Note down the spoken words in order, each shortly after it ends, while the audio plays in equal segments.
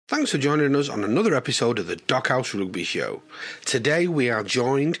Thanks for joining us on another episode of the Dockhouse Rugby Show. Today we are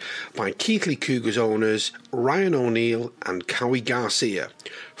joined by Keighley Cougars owners Ryan O'Neill and Kaue Garcia,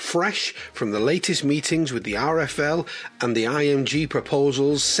 fresh from the latest meetings with the RFL and the IMG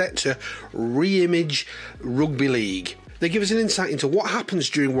proposals set to re-image rugby league. They give us an insight into what happens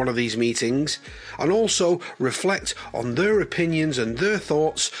during one of these meetings and also reflect on their opinions and their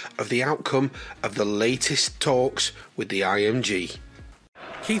thoughts of the outcome of the latest talks with the IMG.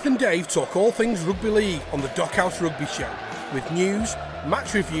 Keith and Dave talk all things rugby league on the Dockhouse Rugby Show, with news,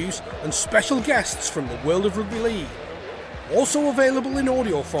 match reviews and special guests from the world of rugby league. Also available in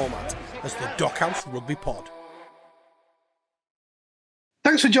audio format as the Dockhouse Rugby Pod.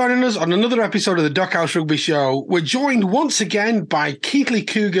 Thanks for joining us on another episode of the Dockhouse Rugby Show. We're joined once again by Keighley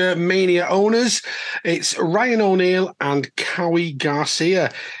Cougar Mania owners. It's Ryan O'Neill and Kaue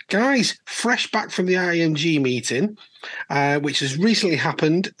Garcia. Guys, fresh back from the IMG meeting, which has recently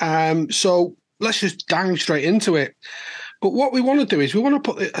happened. So let's just dive straight into it. But what we want to do is we want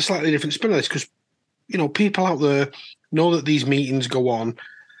to put a slightly different spin on this because, you know, people out there know that these meetings go on.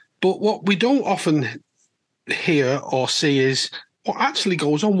 But what we don't often hear or see is what actually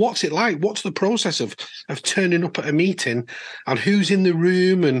goes on. What's it like? What's the process of turning up at a meeting and who's in the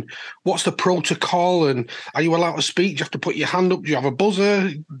room and what's the protocol and are you allowed to speak? Do you have to put your hand up? Do you have a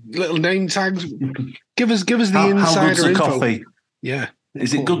buzzer? Little name tags? Give us the insider how good's the info. Coffee? Yeah.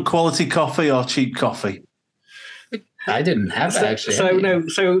 Is it good quality coffee or cheap coffee? I didn't have that actually.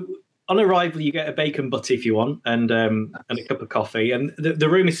 So on arrival, you get a bacon butty if you want, and a cup of coffee. And the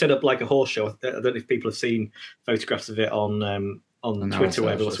room is set up like a horse show. I don't know if people have seen photographs of it on Twitter or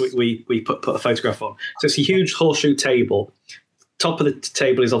whatever. So we put a photograph on. So it's a huge horseshoe table. Top of the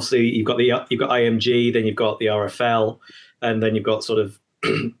table is obviously you've got IMG, then you've got the RFL, and then you've got sort of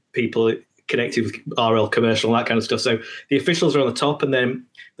people connected with RL commercial and that kind of stuff. So the officials are on the top, and then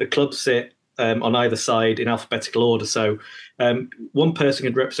the clubs sit on either side in alphabetical order. So one person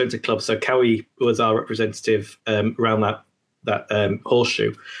could represent a club. So Kaue was our representative around that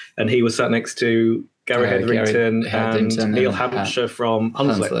horseshoe, and he was sat next to Gary Hetherington and Neil Hampshire from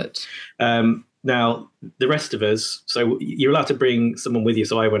Hunslet. Now, the rest of us, so you're allowed to bring someone with you.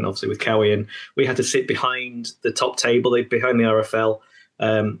 So I went obviously with Kaue, and we had to sit behind the top table, behind the RFL.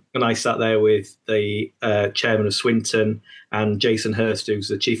 And I sat there with the chairman of Swinton and Jason Hurst, who's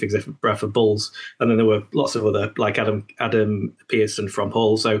the chief executive of Bradford Bulls. And then there were lots of other, like Adam Pearson from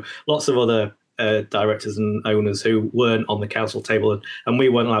Hull. So lots of other directors and owners who weren't on the council table, and we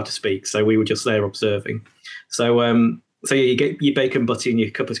weren't allowed to speak. So we were just there observing. So you get your bacon butty and your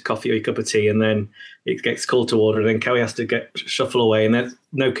cup of coffee or your cup of tea, and then it gets called to order. And then Kaue has to shuffle away, and there's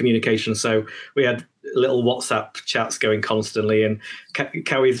no communication. So we had little WhatsApp chats going constantly, and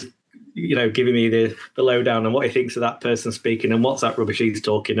Kaue's, giving me the lowdown on what he thinks of that person speaking and what's that rubbish he's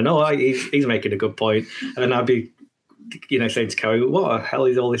talking, and he's making a good point, and then I'd be saying to Kaue, what the hell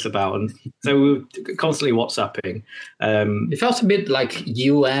is all this about? And so we were constantly WhatsApping. It felt a bit like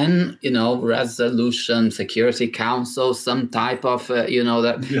UN, resolution, Security Council, some type of, that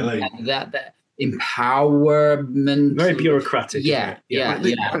empowerment. Very bureaucratic. Yeah.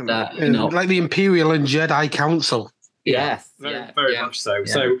 Like the Imperial and Jedi Council. Yes. Very much so.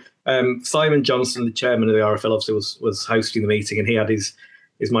 Yeah. So Simon Johnson, the chairman of the RFL, obviously was hosting the meeting, and he had his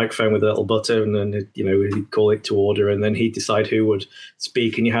microphone with a little button, and he'd call it to order, and then he'd decide who would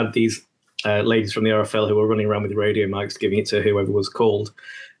speak. And you had these ladies from the RFL who were running around with the radio mics, giving it to whoever was called.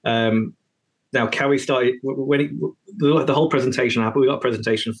 Now Kaue started the whole presentation happened. We got a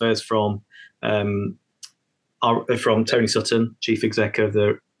presentation first from Tony Sutton, chief exec of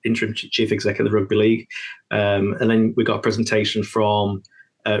the interim chief exec of the Rugby League, and then we got a presentation from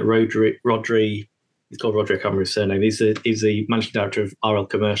Rodri. He's called Rodri, I can't remember his surname. He's the managing director of RL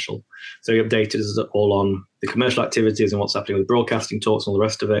Commercial. So he updated us all on the commercial activities and what's happening with the broadcasting talks and all the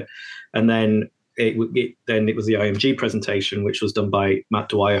rest of it. And then it was the IMG presentation, which was done by Matt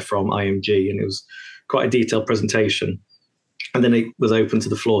Dwyer from IMG, and it was quite a detailed presentation. And then it was open to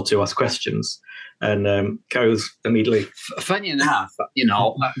the floor to ask questions. And Kaue was immediately... Funny enough,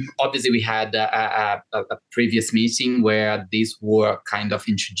 obviously we had a previous meeting where these were kind of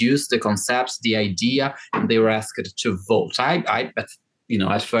introduced, the concepts, the idea, and they were asked to vote.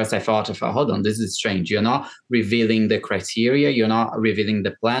 At first I thought, hold on, this is strange. You're not revealing the criteria, you're not revealing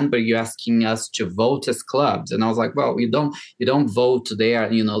the plan, but you're asking us to vote as clubs. And I was like, well, you don't vote there,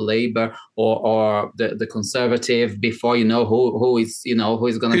 Labour or the Conservative before you know who is going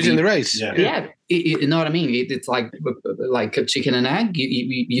to be who's in the race. Yeah. You know what I mean? It's like a chicken and egg.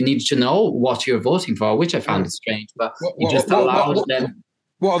 You need to know what you're voting for, which I found strange. But you just allowed them.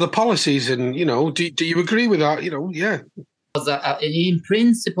 What are the policies? And do you agree with that? Yeah. in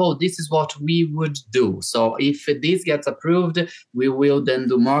principle, this is what we would do. So if this gets approved, we will then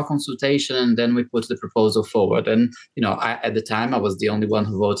do more consultation and then we put the proposal forward. And, at the time, I was the only one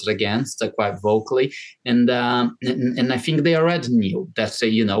who voted against quite vocally. And I think they already knew that,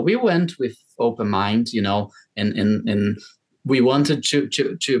 we went with open mind, and we wanted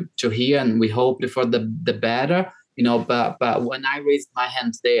to hear and we hoped for the better. But when I raised my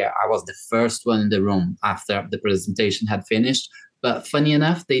hand there, I was the first one in the room after the presentation had finished. But funny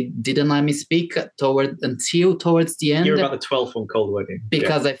enough, they didn't let me speak until towards the end. You were about the 12th one called, weren't you?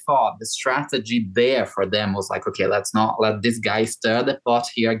 Because I thought the strategy there for them was like, okay, let's not let this guy stir the pot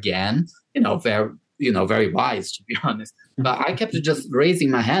here again. Very wise, to be honest. But I kept just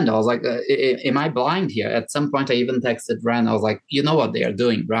raising my hand. I was like, am I blind here? At some point, I even texted Ran. I was like, you know what they are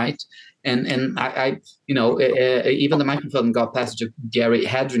doing, right? And I even the microphone got passed to Gary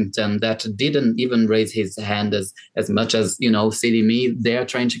Hedrington that didn't even raise his hand as much as, silly me there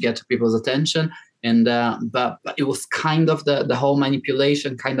trying to get people's attention. And but it was kind of the whole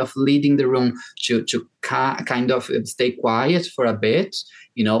manipulation, kind of leading the room to kind of stay quiet for a bit,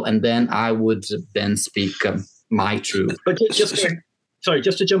 and then I would then speak my truth. But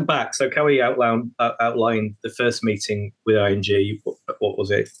just to jump back, so Kaue outlined the first meeting with IMG, what was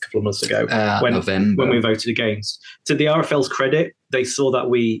it, a couple of months ago, when we voted against. To the RFL's credit, they saw that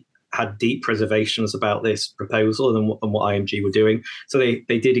we had deep reservations about this proposal and what IMG were doing. So they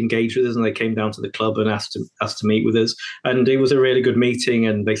did engage with us and they came down to the club and asked to meet with us. And it was a really good meeting.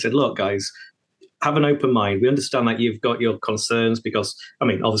 And they said, look, guys, have an open mind. We understand that you've got your concerns because,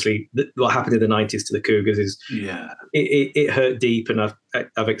 obviously, what happened in the 90s to the Cougars is it hurt deep. And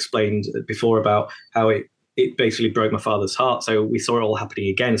I've explained before about how it basically broke my father's heart. So we saw it all happening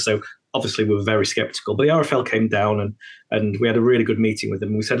again. So obviously, we were very skeptical. But the RFL came down and we had a really good meeting with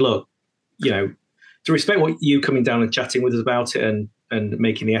them. We said, look, to respect what you coming down and chatting with us about it and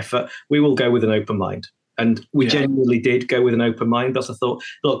making the effort, we will go with an open mind. And we genuinely did go with an open mind. Because I thought,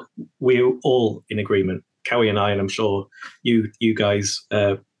 look, we're all in agreement. Kaue and I, and I'm sure you guys,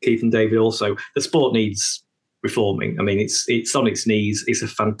 Keith and David also, the sport needs reforming. It's on its knees. It's a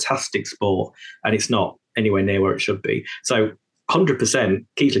fantastic sport and it's not anywhere near where it should be. So 100%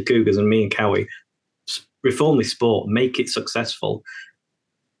 Keighley Cougars and me and Kaue reform this sport, make it successful.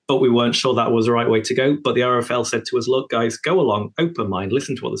 But we weren't sure that was the right way to go. But the RFL said to us, look, guys, go along, open mind,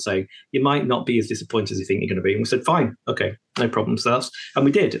 listen to what they're saying. You might not be as disappointed as you think you're going to be. And we said, fine, okay, no problem. And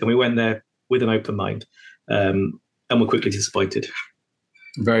we did. And we went there with an open mind. And we're quickly disappointed.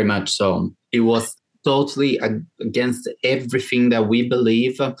 Very much so. It was totally against everything that we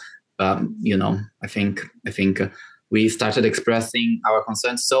believe. I think we started expressing our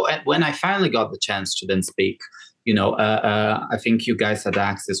concerns. So when I finally got the chance to then speak, I think you guys had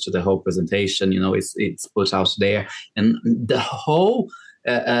access to the whole presentation. It's put out there, and the whole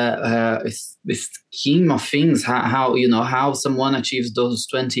scheme of things, how someone achieves those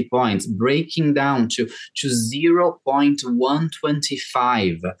 20 points, breaking down to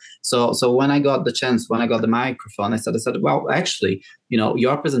 0.125. So when I got the chance, when I got the microphone, I said, well, actually,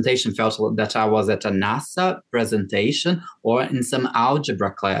 your presentation felt that I was at a NASA presentation or in some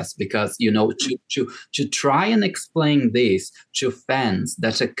algebra class, because, to try and explain this to fans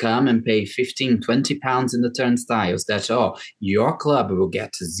that come and pay 15, 20 pounds in the turnstiles, that, your club will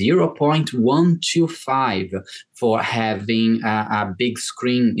get 0.125 for having a big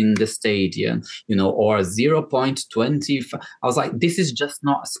screen in the stadium, or 0.20. I was like, this is just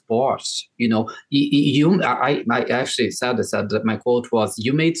not a sport. I actually said that my quote was,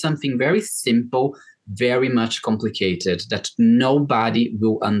 you made something very simple very much complicated that nobody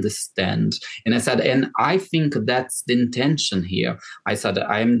will understand. And I said, and I think that's the intention here. I said,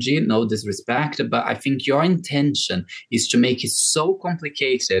 IMG, no disrespect, but I think your intention is to make it so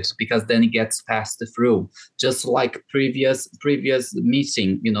complicated because then it gets passed through. Just like previous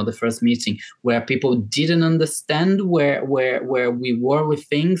meeting, the first meeting where people didn't understand where we were with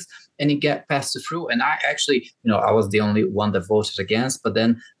things, and it get passed through. And I actually, I was the only one that voted against, but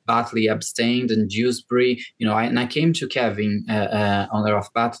then Batley abstained and Dewsbury, I came to Kevin, owner of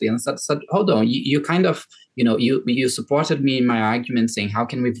Batley, and said, hold on, you kind of, you supported me in my argument saying, how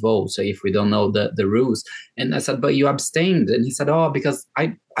can we vote if we don't know the rules? And I said, but you abstained. And he said, because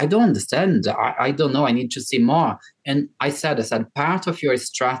I don't understand. I don't know. I need to see more. And I said, part of your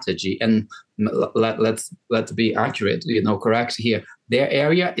strategy, and let's be accurate, correct here. Their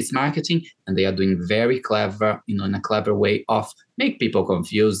area is marketing, and they are doing very clever, in a clever way of make people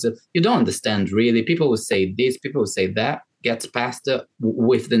confused. You don't understand really. People will say this, people will say that, gets past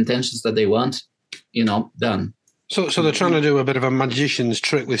with the intentions that they want, done. So they're trying to do a bit of a magician's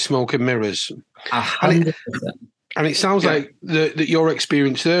trick with smoke and mirrors. 100%. And it sounds like that your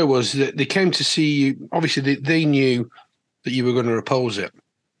experience there was that they came to see you. Obviously, they knew that you were going to oppose it.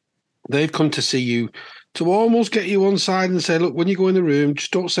 They've come to see you to almost get you on side and say, look, when you go in the room,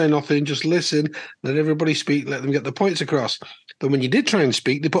 just don't say nothing, just listen, let everybody speak, let them get the points across. Then when you did try and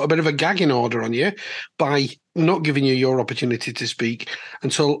speak, they put a bit of a gagging order on you by not giving you your opportunity to speak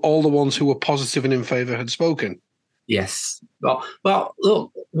until all the ones who were positive and in favour had spoken. Yes. Well,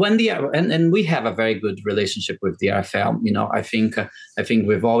 look, when and we have a very good relationship with the RFL. I think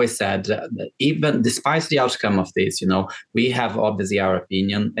we've always said that even despite the outcome of this, we have obviously our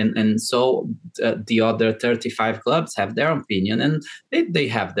opinion, and so the other 35 clubs have their opinion, and they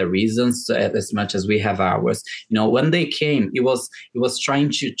have their reasons as much as we have ours. When they came, it was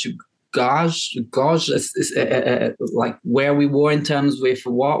trying to gauge like where we were in terms with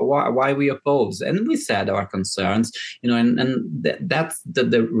why we oppose, and we said our concerns, and that's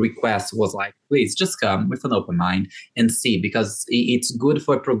the request was like, please just come with an open mind and see, because it's good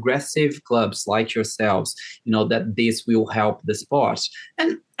for progressive clubs like yourselves, that this will help the sport.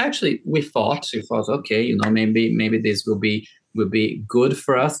 And actually we thought okay, maybe this will be good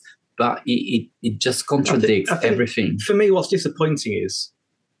for us, but it just contradicts everything. For me, what's disappointing is,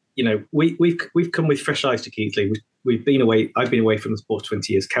 we've come with fresh eyes to Keighley. We've been away. I've been away from the sport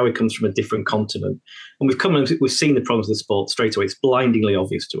 20 years. Kaue comes from a different continent, and we've come and we've seen the problems of the sport straight away. It's blindingly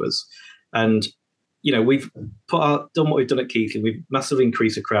obvious to us, and we've done what we've done at Keighley. We've massively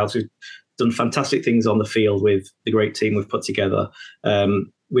increased the crowds. We've done fantastic things on the field with the great team we've put together.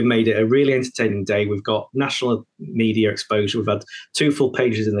 We've made it a really entertaining day. We've got national media exposure. We've had 2 full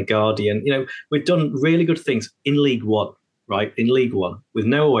pages in the Guardian. We've done really good things in League One. Right, in League One, with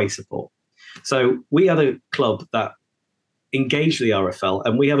no away support. So we are the club that engaged the RFL,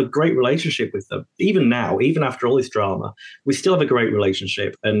 and we have a great relationship with them. Even now, even after all this drama, we still have a great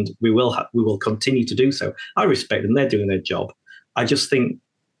relationship, and we will continue to do so. I respect them; they're doing their job. I just think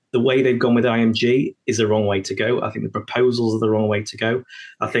the way they've gone with IMG is the wrong way to go. I think the proposals are the wrong way to go.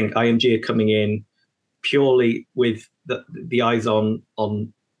 I think IMG are coming in purely with the eyes on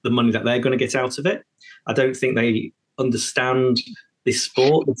the money that they're going to get out of it. I don't think they understand this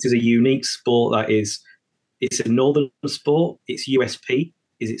sport. This is a unique sport it's a northern sport. Its USP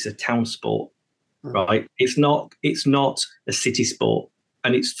is it's a town sport, right? It's not a city sport,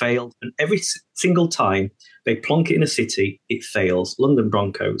 and it's failed. And every single time they plonk it in a city, it fails. London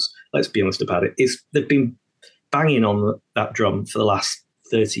Broncos, let's be honest about it, they've been banging on that drum for the last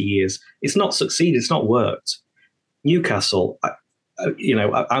 30 years. It's not succeeded. It's not worked. Newcastle,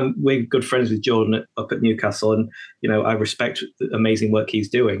 we're good friends with Jordan up at Newcastle, and I respect the amazing work he's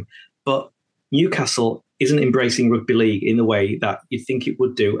doing. But Newcastle isn't embracing rugby league in the way that you'd think it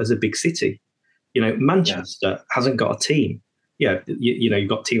would do as a big city. Manchester hasn't got a team. Yeah, you've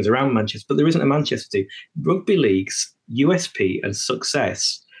got teams around Manchester, but there isn't a Manchester team. Rugby league's USP and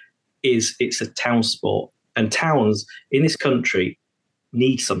success is it's a town sport, and towns in this country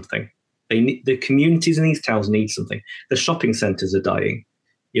need something. The communities in these towns need something. The shopping centres are dying.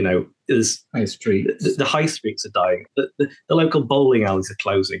 There's high streets. The high streets are dying. The local bowling alleys are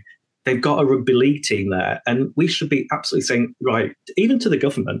closing. They've got a rugby league team there, and we should be absolutely saying, right, even to the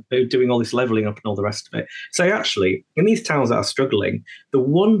government who are doing all this levelling up and all the rest of it, say, actually, in these towns that are struggling, the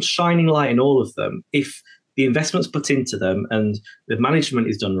one shining light in all of them, if the investment's put into them and the management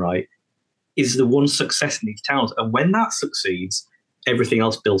is done right, is the one success in these towns. And when that succeeds, everything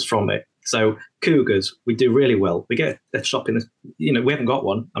else builds from it. So Cougars, we do really well. We get a shop in we haven't got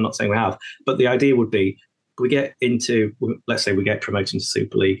one. I'm not saying we have, but the idea would be we get into, let's say we get promoted to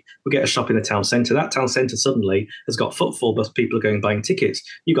Super League, we get a shop in the town centre. That town centre suddenly has got footfall, but people are going buying tickets.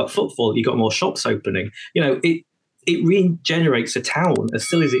 You got footfall, you got more shops opening. It regenerates a town, as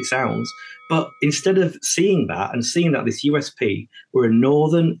silly as it sounds. But instead of seeing that and seeing that this USP, we're a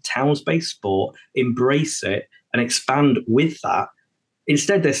northern towns-based sport, embrace it and expand with that.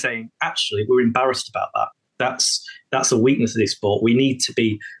 Instead, they're saying, actually, we're embarrassed about that. That's a weakness of this sport. We need to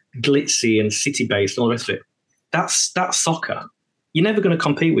be glitzy and city-based and all the rest of it. That's soccer. You're never going to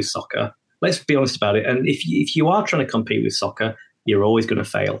compete with soccer. Let's be honest about it. And if you are trying to compete with soccer, you're always going to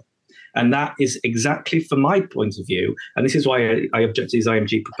fail. And that is exactly, from my point of view, and this is why I object to these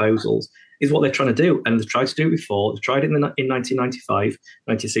IMG proposals, is what they're trying to do. And they've tried to do it before. They've tried it in 1995,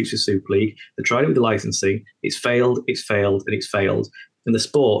 96 with Super League. They tried it with the licensing. It's failed, and it's failed. And the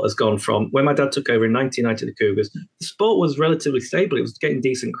sport has gone from, when my dad took over in 1990 the Cougars, the sport was relatively stable. It was getting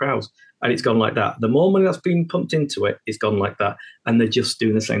decent crowds, and it's gone like that. The more money that's been pumped into it, it's gone like that. And they're just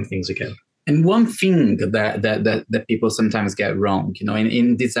doing the same things again. And one thing that people sometimes get wrong,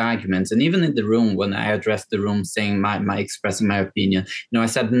 in these arguments, and even in the room when I addressed the room saying my expressing my opinion, I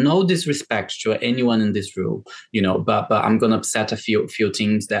said no disrespect to anyone in this room, but I'm gonna upset a few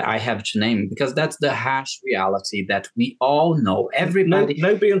things that I have to name because that's the harsh reality that we all know. Everybody,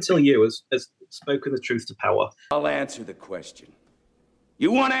 nobody until you has spoken the truth to power. I'll answer the question.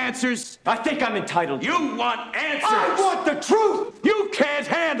 You want answers? I think I'm entitled. You want answers? I want the truth! You can't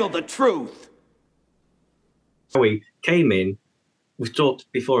handle the truth! He came in, we've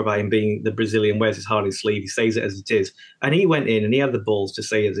talked before about him being the Brazilian, wears his heart on his sleeve, he says it as it is. And he went in and he had the balls to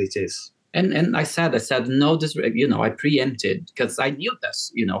say as it is. And I said no, this, I preempted because I knew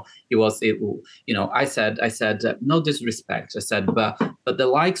this, I said no disrespect. I said, but the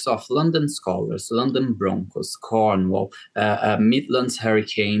likes of London Scholars, London Broncos, Cornwall, Midlands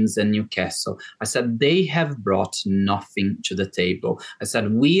Hurricanes, and Newcastle, I said they have brought nothing to the table. I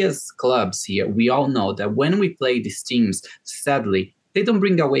said we as clubs here, we all know that when we play these teams, sadly, they don't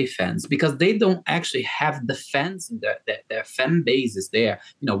bring away fans because they don't actually have the fans in their fan bases there.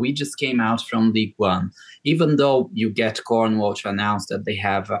 We just came out from League One. Even though you get Cornwall to announce that they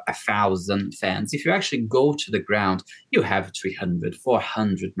have 1,000 fans, if you actually go to the ground, you have 300,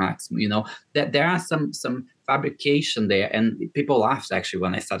 400 maximum. That there are some fabrication there, and people laughed actually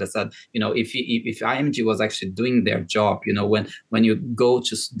when I said, if IMG was actually doing their job, when you go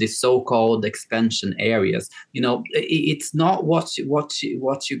to the so-called expansion areas, it's not what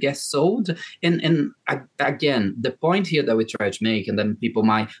you get sold. And again, the point here that we try to make, and then people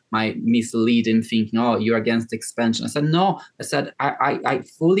might mislead in thinking, oh, you're against expansion. I said no. I said I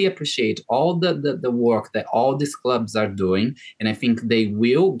fully appreciate all the work that all these clubs are doing, and I think they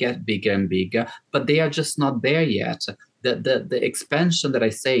will get bigger and bigger, but they are just not there yet. The expansion that I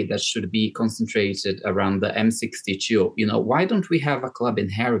say that should be concentrated around the M62, why don't we have a club in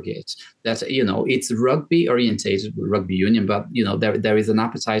Harrogate that, it's rugby orientated, rugby union, but, there is an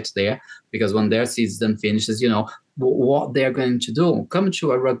appetite there because when their season finishes, what they're going to do, come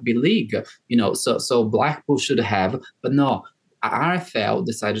to a rugby league, so Blackpool should have, but no, RFL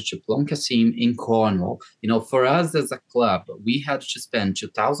decided to plonk a team in Cornwall. For us as a club, we had to spend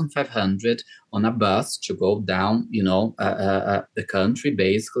 2,500 on a bus to go down, the country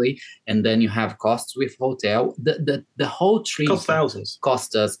basically, and then you have costs with hotel. The whole trip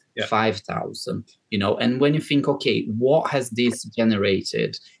cost us 5,000. And when you think, okay, what has this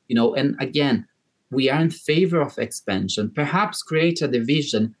generated? And again, we are in favor of expansion. Perhaps create a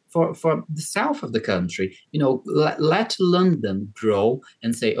division for the south of the country. Let London grow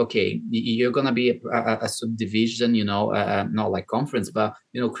and say, okay, you're going to be a subdivision, not like conference, but,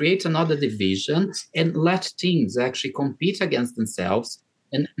 create another division and let teams actually compete against themselves.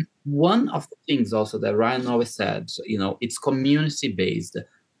 And one of the things also that Ryan always said, it's community-based.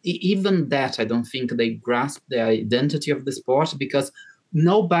 Even that, I don't think they grasp the identity of the sport because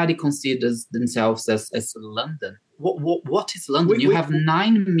nobody considers themselves as London. What is London? You have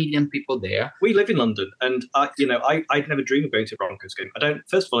 9 million people there. We live in London, and I'd never dream of going to a Broncos game.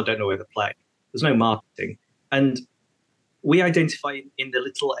 First of all, I don't know where they play. There's no marketing, and we identify in the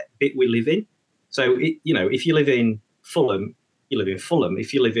little bit we live in. So if you live in Fulham, you live in Fulham.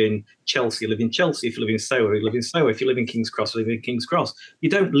 If you live in Chelsea, you live in Chelsea. If you live in Soho, you live in Soho. If you live in King's Cross, you live in King's Cross.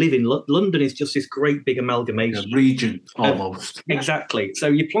 You don't live in London. Is just this great big amalgamation. Region, almost. Exactly. So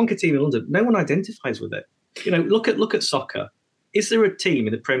you plonk a team in London. No one identifies with it. Look at soccer. Is there a team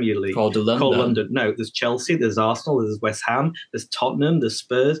in the Premier League called London? No, there's Chelsea, there's Arsenal, there's West Ham, there's Tottenham, there's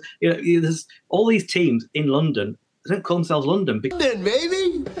Spurs. There's all these teams in London. They don't call themselves London. London,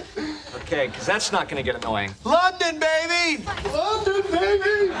 baby! Okay, because that's not going to get annoying. London, baby! London,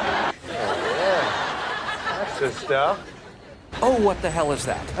 baby! Oh, yeah. That's the stuff. Oh, what the hell is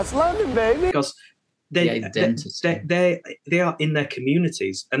that? That's London, baby! Because they are in their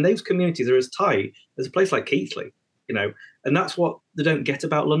communities, and those communities are as tight as a place like Keighley, and that's what they don't get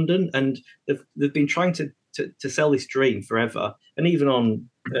about London. And they've been trying to sell this dream forever, and even on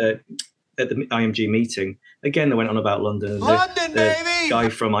at the IMG meeting, again they went on about London. And London, baby! Guy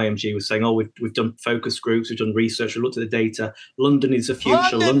from IMG was saying, "Oh, we've done focus groups, we've done research, we've looked at the data. London is the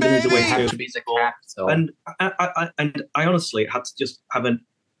future. London is the way to be the capital." And I honestly had to just have an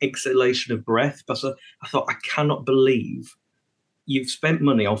exhalation of breath because I thought, I cannot believe you've spent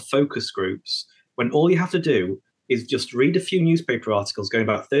money on focus groups when all you have to do is just read a few newspaper articles going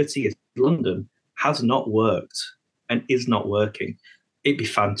about 30 years. London has not worked and is not working. It'd be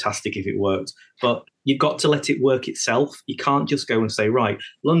fantastic if it worked, but you've got to let it work itself. You can't just go and say, right,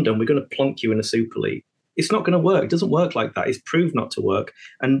 London, we're going to plonk you in a Super League. It's not going to work. It doesn't work like that. It's proved not to work.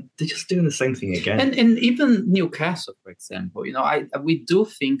 And they're just doing the same thing again. And even Newcastle, for example, we do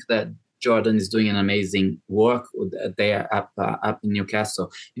think that Jordan is doing an amazing work there up in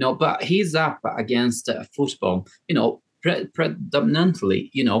Newcastle, but he's up against football,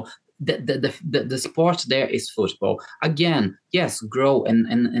 predominantly, the sport there is football. Again, yes, grow,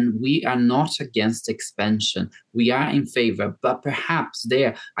 and we are not against expansion. We are in favor, but perhaps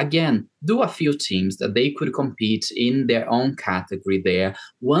there, again, do a few teams that they could compete in their own category there.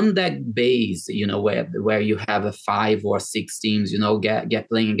 One that base, where you have 5 or 6 teams, get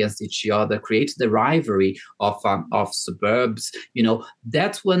playing against each other, create the rivalry of suburbs.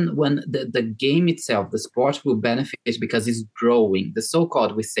 That's when the game itself, the sport will benefit because it's growing. The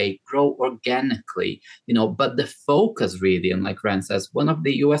so-called, we say, grow organically, but the focus really, and like Rand says, one of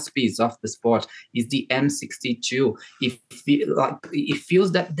the USPs of the sport is the M62. It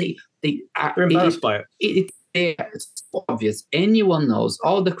feels that they're embarrassed by it. It's obvious. Anyone knows,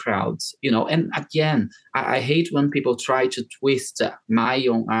 all the crowds, and again, I hate when people try to twist my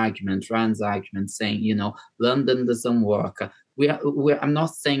own argument, Rand's argument, saying, London doesn't work. I'm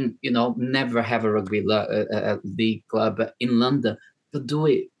not saying, never have a rugby league club in London, but do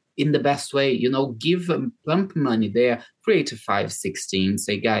it in the best way, give pump money there, create a 5-6 team,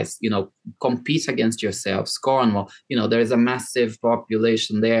 say, guys, compete against yourselves. Cornwall, there is a massive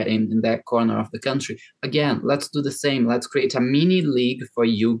population there in that corner of the country. Again, let's do the same. Let's create a mini league for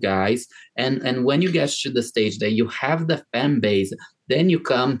you guys. And when you get to the stage that you have the fan base, then you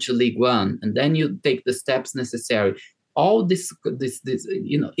come to League One, and then you take the steps necessary. All this, it's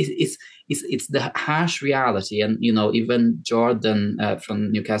the harsh reality. And, even Jordan from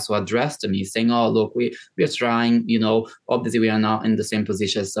Newcastle addressed me saying, oh, look, we are trying, obviously we are not in the same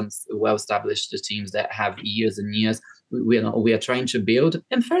position as some well-established teams that have years and years. We are trying to build,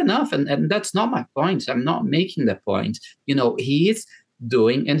 and fair enough. And that's not my point. I'm not making the point. He is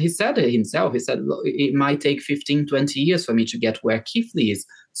doing, and he said it himself. He said, look, it might take 15, 20 years for me to get where Keighley is.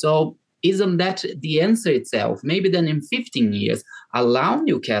 So isn't that the answer itself? Maybe then in 15 years, allow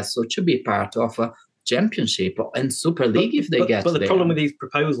Newcastle to be part of a championship and Super League if they get there. But the problem with these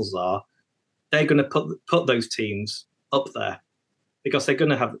proposals are they're going to put those teams up there because they've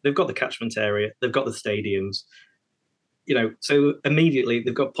got the catchment area, they've got the stadiums, so immediately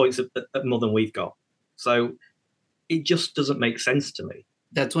they've got points at more than we've got. So it just doesn't make sense to me.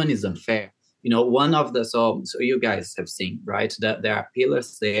 That one is unfair. One of the so you guys have seen, right, that there are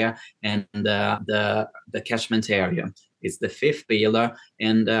pillars there, and the catchment area is the 5th pillar,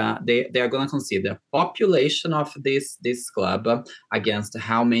 and they are going to consider population of this club against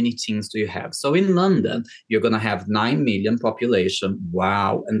how many teams do you have. So in London, you're going to have 9 million population.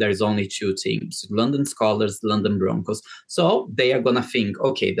 Wow. And there's only 2 teams, London Scholars, London Broncos. So they are going to think,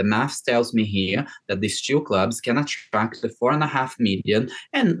 okay, the math tells me here that these 2 clubs can attract the 4.5 million.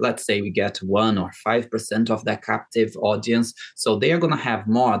 And let's say we get 1 or 5% of that captive audience. So they are going to have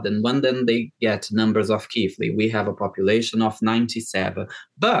more than when then they get numbers of Keighley. We have a population of 97.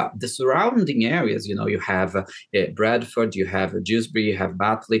 But the surrounding areas, you have Bradford, you have Dewsbury, you have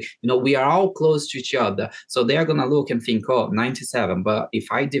Batley, we are all close to each other. So they're going to look and think, 97. But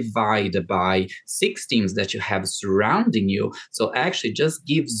if I divide by 6 teams that you have surrounding you, so actually just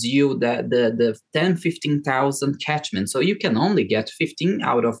gives you the 10, 15,000 catchment. So you can only get 15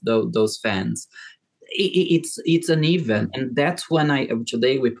 out of those fans. It's uneven, and that's when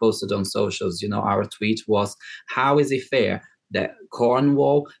today we posted on socials, our tweet was, how is it fair that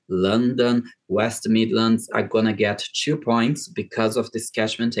Cornwall, London, West Midlands are going to get 2 points because of this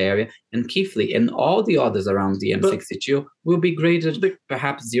catchment area, and Keighley and all the others around the M62 will be graded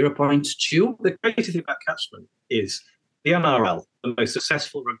perhaps 0.2? The crazy thing about catchment is the NRL, the most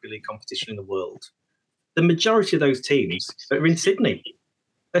successful rugby league competition in the world. The majority of those teams are in Sydney.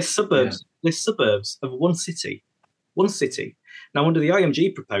 They're suburbs. Yeah. They're suburbs of one city. Now, under the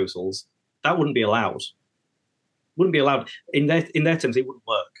IMG proposals, that wouldn't be allowed. Wouldn't be allowed in their terms. It wouldn't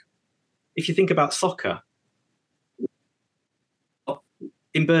work. If you think about soccer,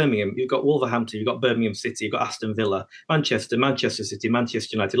 in Birmingham, you've got Wolverhampton, you've got Birmingham City, you've got Aston Villa, Manchester City,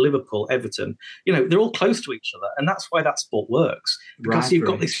 Manchester United, Liverpool, Everton. They're all close to each other, and that's why that sport works because you've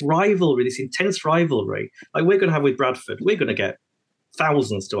got this rivalry, this intense rivalry, like we're going to have with Bradford. We're going to get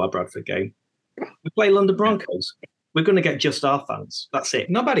thousands to our Bradford game. We play London Broncos. We're going to get just our fans. That's it.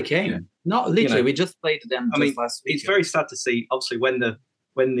 Nobody came. Yeah. Not literally. We just played them. Last week. It's very sad to see. Obviously, when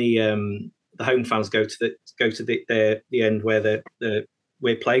the home fans go to the end where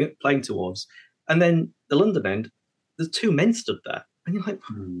we're playing towards, and then the London end, there's 2 men stood there, and you're like,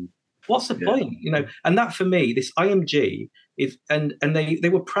 what's the point? And that for me, this IMG is, and they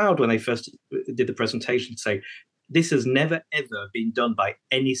were proud when they first did the presentation to say, this has never, ever been done by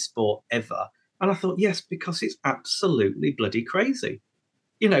any sport ever. And I thought, yes, because it's absolutely bloody crazy.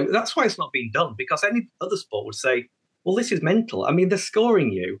 that's why it's not being done, because any other sport would say, well, this is mental. I mean, they're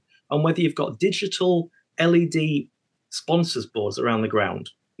scoring you on whether you've got digital LED sponsors boards around the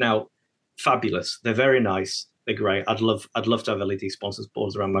ground. Now, fabulous. They're very nice. They're great. I'd love to have LED sponsors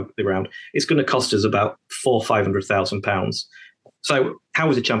boards around the ground. It's going to cost us about £400,000-500,000. So how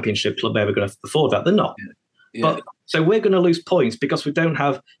is a championship club ever going to afford that? They're not. Yeah. But so we're going to lose points because we don't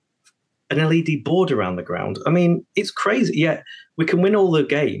have an LED board around the ground. I mean, it's crazy. Yeah, we can win all the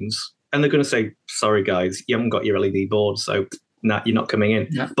games, and they're going to say, "Sorry, guys, you haven't got your LED board, so you're not coming in."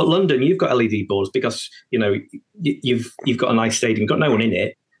 Yeah. But London, you've got LED boards because you've got a nice stadium, got no one in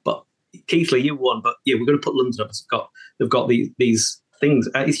it. But Keighley, you won. But yeah, we're going to put London up. They've got these things.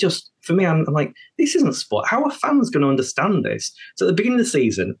 It's just, for me, I'm like, this isn't sport. How are fans going to understand this? So at the beginning of the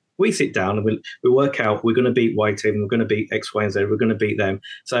season, we sit down and we work out, we're going to beat Whitehaven, we're going to beat X, Y, and Z, we're going to beat them.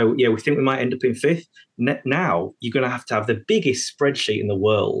 So yeah, we think we might end up in 5th. Now you're going to have the biggest spreadsheet in the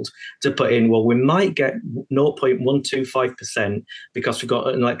world to put in, well, we might get 0.125% because we've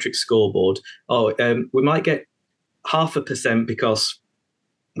got an electric scoreboard. We might get 0.5% because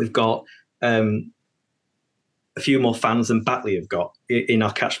we've got a few more fans than Batley have got in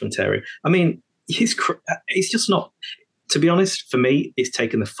our catchment area. I mean, it's just not, to be honest, for me, it's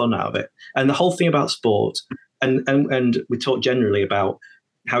taken the fun out of it. And the whole thing about sport, and we talk generally about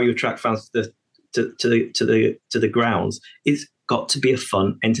how you attract fans to the grounds, it's got to be a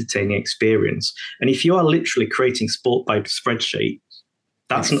fun, entertaining experience. And if you are literally creating sport by spreadsheet,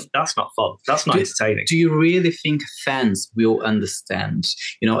 that's not fun. That's not entertaining. Do you really think fans will understand?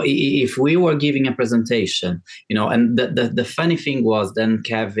 If we were giving a presentation, and the funny thing was, then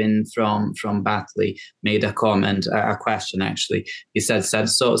Kevin from Batley made a comment, a question actually. He said,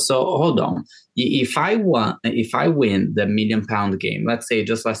 so hold on. If I win the £1 million game, let's say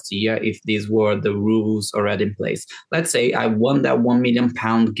just last year, if these were the rules already in place, let's say I won that £1 million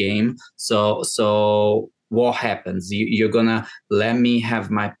game. So what happens? You're gonna let me have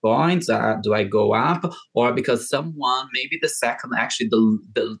my points? Do I go up? Or because someone, maybe the second, actually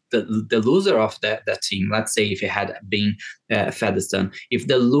the loser of that team, let's say if it had been Featherstone, if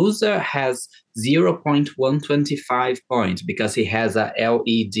the loser has 0.125 points because he has a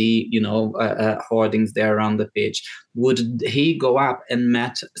LED, hoardings there around the pitch, would he go up? And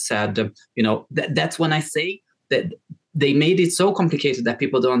Matt said, that's when I say that they made it so complicated that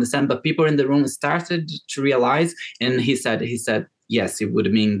people don't understand, but people in the room started to realize. And he said, yes, it would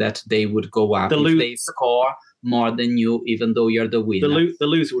mean that they would go up if they score more than you, even though you're the winner. The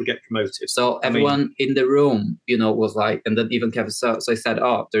loser would get promoted. So everyone in the room, was like, and then even Kevin, so I said,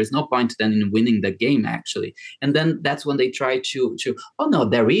 there is no point then in winning the game, actually. And then that's when they try to no,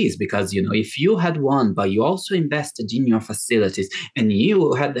 there is, because, if you had won, but you also invested in your facilities and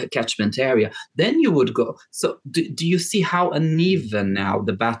you had the catchment area, then you would go. So do you see how uneven now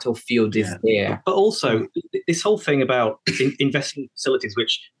the battlefield is there? But also this whole thing about investing in facilities,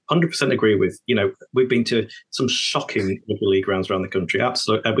 which 100% agree with. We've been to some shocking rugby league grounds around the country.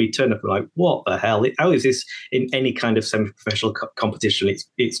 Absolutely. And we turn up and like, what the hell? How is this in any kind of semi-professional competition?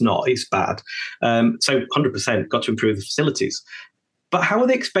 It's not. It's bad. So 100% got to improve the facilities. But how are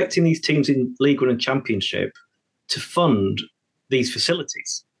they expecting these teams in League One and Championship to fund these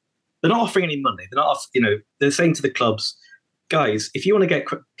facilities? They're not offering any money. They're not. They're saying to the clubs, guys, if you want to get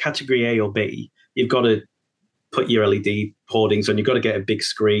category A or B, you've got to put your LED hoardings on, you've got to get a big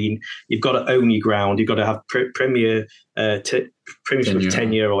screen, you've got to own your ground, you've got to have premiership of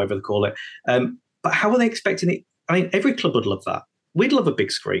tenure or whatever they call it. But how are they expecting it? I mean, every club would love that. We'd love a big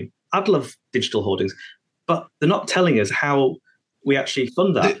screen. I'd love digital hoardings. But they're not telling us how we actually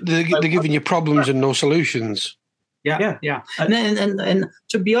fund that. They're giving you problems and no solutions. Yeah. And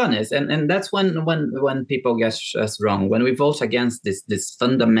to be honest, and that's when people get us wrong. When we vote against these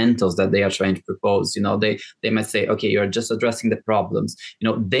fundamentals that they are trying to propose, they might say, okay, you're just addressing the problems.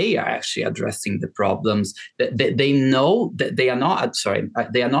 They are actually addressing the problems. They know that they are not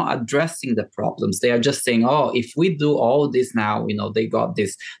addressing the problems. They are just saying, if we do all this now, they got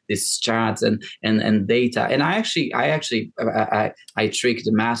this charts and data. And I tricked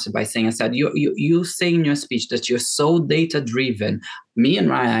Matt by saying, I said, you say in your speech that you're so data driven. Me and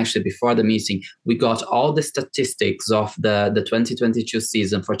Ryan, actually, before the meeting, we got all the statistics of the 2022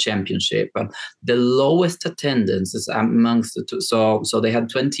 season for championship. The lowest attendance is amongst the two. So they had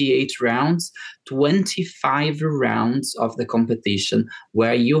 28 rounds, 25 rounds of the competition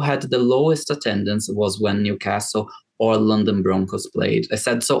where you had the lowest attendance was when Newcastle or London Broncos played. I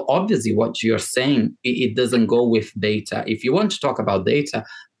said, so obviously what you're saying, it doesn't go with data. If you want to talk about data,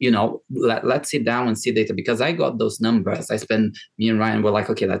 let's sit down and see data, because I got those numbers. Me and Ryan were like,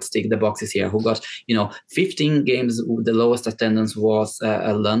 okay, let's take the boxes here. Who got, 15 games, the lowest attendance was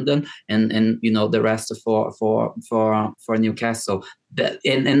London, and the rest for Newcastle.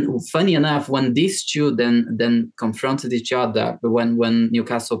 And funny enough, when these two then confronted each other, when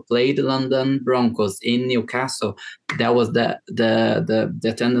Newcastle played London Broncos in Newcastle, that was the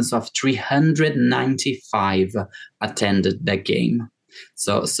attendance of 395 attended that game.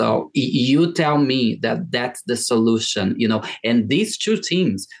 So you tell me that that's the solution, and these two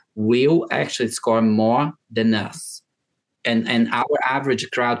teams will actually score more than us, and our average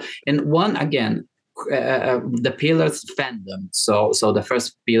crowd. And one again, the pillars fandom. So the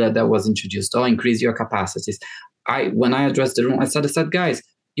first pillar that was introduced, increase your capacities. When I addressed the room, I said, guys,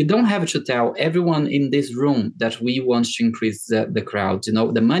 you don't have to tell everyone in this room that we want to increase the crowd.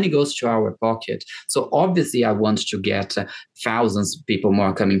 The money goes to our pocket. So obviously I want to get thousands of people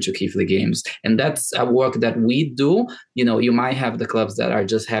more coming to Keighley games. And that's a work that we do. You might have the clubs that are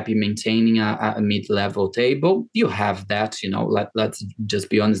just happy maintaining a mid-level table. You have that, let's just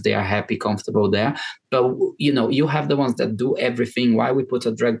be honest, they are happy, comfortable there. But, you have the ones that do everything. Why we put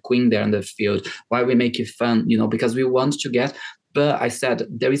a drag queen there in the field? Why we make it fun? Because we want to get... But I said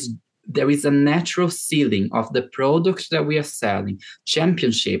there is a natural ceiling of the product that we are selling.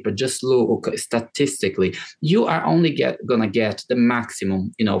 Championship, just look statistically, you are only gonna get the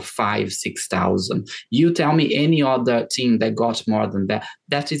maximum, 5,000-6,000. You tell me any other team that got more than that.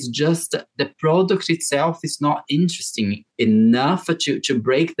 That is just the product itself is not interesting enough to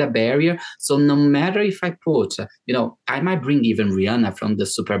break the barrier. So no matter if I put, I might bring even Rihanna from the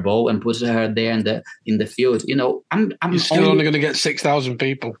Super Bowl and put her there in the field. I'm You're still only going to get 6,000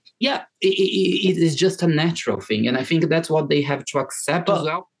 people. Yeah, it is just a natural thing, and I think that's what they have to accept as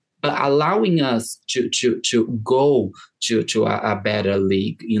well. But allowing us to go to a better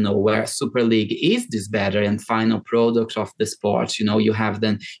league, where Super League is this better and final product of the sport. You have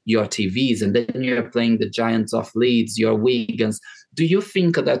then your TVs, and then you're playing the Giants of Leeds, your Wigans. Do you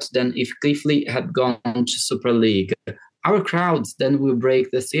think that then if Keighley had gone to Super League, our crowds then will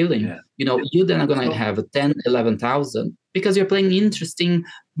break the ceiling? Yeah. You then are going to have 10, 11,000 because you're playing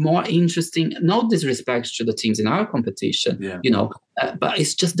more interesting, no disrespect to the teams in our competition, but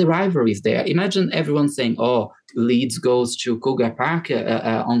it's just the rivalries there. Imagine everyone saying, Leeds goes to Cougar Park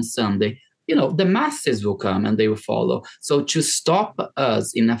on Sunday. The masses will come and they will follow. So to stop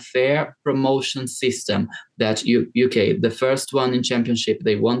us in a fair promotion system that the first one in championship,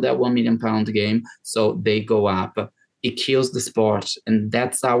 they won that £1 million game, so they go up. It kills the sport, and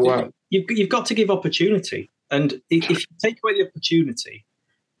that's our... You've got to give opportunity. And if you take away the opportunity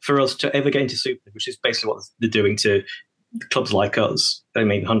for us to ever get into Super, which is basically what they're doing to clubs like us,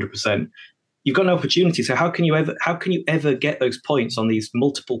 100%, you've got no opportunity. So how can you ever get those points on these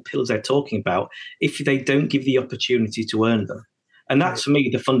multiple pillars they're talking about if they don't give the opportunity to earn them? And that's, for me,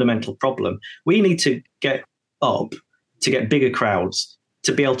 the fundamental problem. We need to get up to get bigger crowds,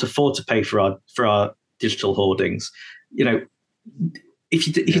 to be able to afford to pay for our digital hoardings. If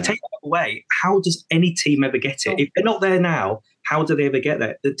you take that away, how does any team ever get it? If they're not there now, how do they ever get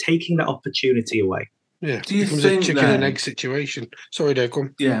there? They're taking that opportunity away. Yeah, do you think a chicken and egg situation? Sorry, Dave, go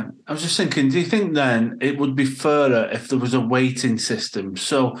on. Yeah, I was just thinking, do you think then it would be fairer if there was a weighting system?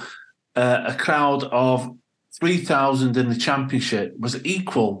 So a crowd of 3,000 in the Championship was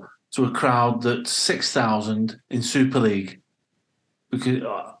equal to a crowd that's 6,000 in Super League? Because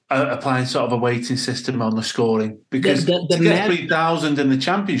applying sort of a weighting system on the scoring, because to get 3,000 in the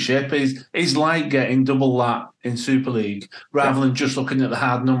Championship is like getting double that in Super League, rather than just looking at the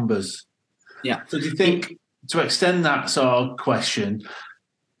hard numbers. Yeah. So do you think, to extend that sort of question,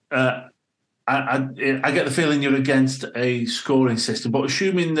 I get the feeling you're against a scoring system, but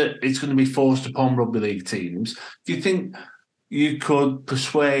assuming that it's going to be forced upon rugby league teams, do you think you could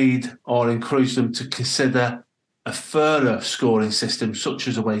persuade or encourage them to consider a further scoring system, such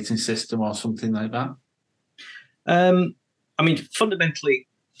as a weighting system or something like that? Fundamentally,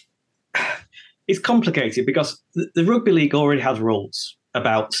 it's complicated because the rugby league already has rules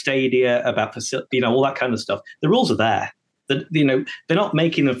about stadia, about facility, all that kind of stuff. The rules are there. They're not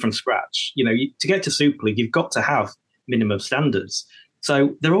making them from scratch. To get to Super League, you've got to have minimum standards.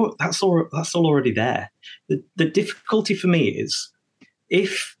 So that's all already there. The difficulty for me is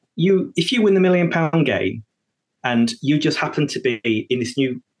if you win the £1 million game, and you just happen to be in this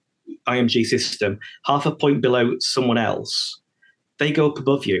new IMG system, half a point below someone else, they go up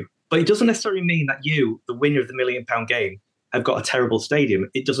above you. But it doesn't necessarily mean that you, the winner of the £1 million game, have got a terrible stadium.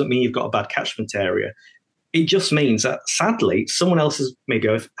 It doesn't mean you've got a bad catchment area. It just means that, sadly, someone else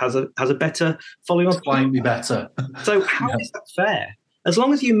has a better following on. Slightly better. So how is that fair? As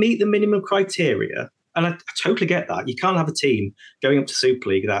long as you meet the minimum criteria, and I totally get that. You can't have a team going up to Super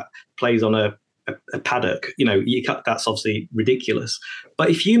League that plays on a paddock. That's obviously ridiculous. But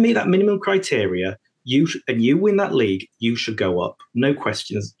if you meet that minimum criteria, you win that league, you should go up. No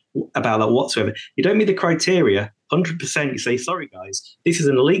questions about that whatsoever. You don't meet the criteria, 100%. You say, sorry guys, this is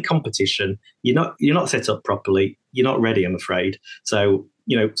an elite competition. You're not set up properly. You're not ready, I'm afraid. So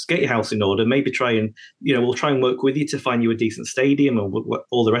get your house in order. Maybe try and we'll try and work with you to find you a decent stadium and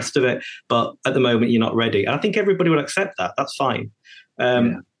all the rest of it. But at the moment, you're not ready. And I think everybody would accept that. That's fine.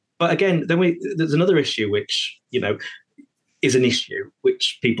 But again, then there's another issue which is an issue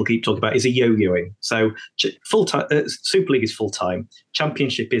which people keep talking about, is a yo-yoing. So full-time Super League is full-time,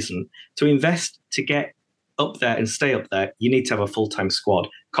 Championship isn't. To invest to get up there and stay up there, you need to have a full-time squad.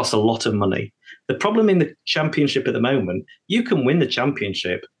 Costs a lot of money. The problem in the Championship at the moment, you can win the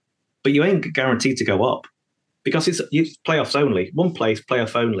Championship, but you ain't guaranteed to go up because it's playoffs only, one place,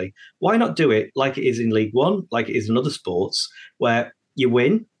 playoff only. Why not do it like it is in League One, like it is in other sports, where you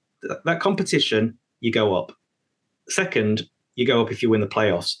win that competition, you go up. Second, you go up if you win the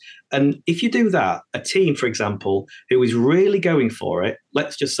playoffs. And if you do that, a team, for example, who is really going for it,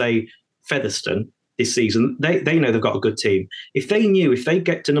 let's just say Featherstone this season, they know they've got a good team. If they knew if they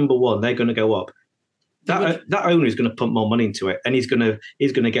get to number one, they're going to go up, that owner is going to pump more money into it, and he's going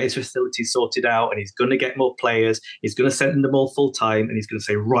to get his facilities sorted out, and he's going to get more players. He's going to send them all full time, and he's going to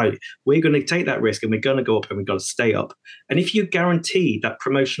say, right, we're going to take that risk, and we're going to go up, and we've got to stay up. And if you guarantee that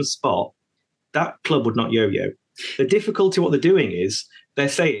promotion spot, that club would not yo-yo. The difficulty, what they're doing is they're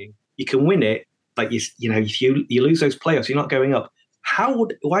saying you can win it, but if you lose those playoffs, you're not going up.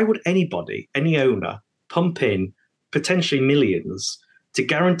 Why would anybody, any owner, pump in potentially millions to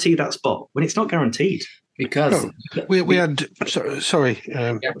guarantee that spot when it's not guaranteed? Because we had sorry,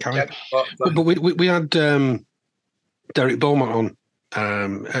 Kaue, but we had Derek Beaumont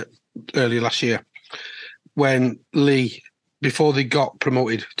on earlier last year when Lee, before they got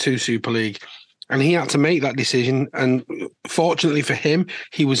promoted to Super League. And he had to make that decision. And fortunately for him,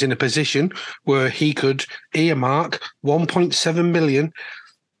 he was in a position where he could earmark 1.7 million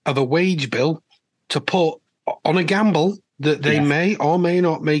of a wage bill to put on a gamble that they may or may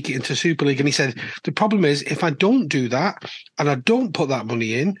not make it into Super League. And he said, the problem is, if I don't do that and I don't put that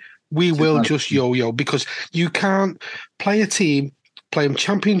money in, we will just yo-yo, because you can't play a team, play them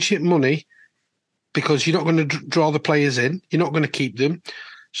Championship money, because you're not going to draw the players in. You're not going to keep them.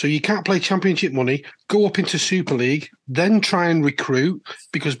 So you can't play Championship money, go up into Super League, then try and recruit,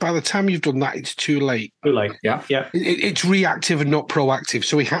 because by the time you've done that, it's too late. Too late, yeah. It's reactive and not proactive.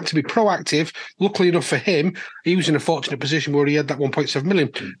 So he had to be proactive. Luckily enough for him, he was in a fortunate position where he had that 1.7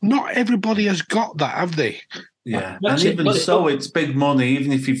 million. Not everybody has got that, have they? Yeah, and even so, it's big money.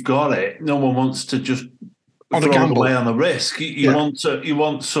 Even if you've got it, no one wants to just on throw a gamble. away on the risk. You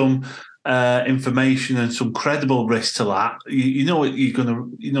want some information and some credible risk to that.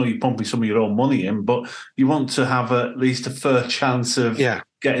 You're pumping some of your own money in, but you want to have at least a fair chance of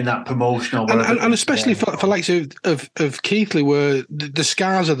getting that promotion or whatever. And especially for likes of Keighley, where the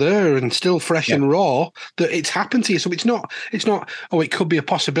scars are there and still fresh and raw, that it's happened to you. So it's not it could be a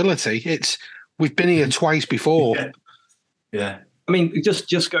possibility. It's we've been here twice before. Yeah. I mean,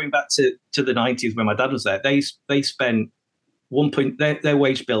 just going back to the 90s when my dad was there, they spent their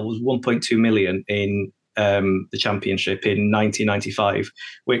wage bill was 1.2 million in the Championship in 1995,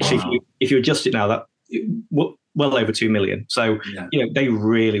 which if you adjust it now, that well over 2 million. So they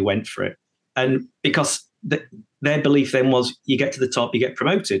really went for it, and because their belief then was you get to the top, you get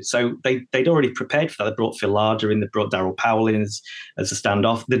promoted. So they'd already prepared for that. They brought Phil Larder in, they brought Darryl Powell in as a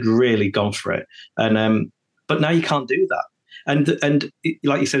standoff. They'd really gone for it, and but now you can't do that. And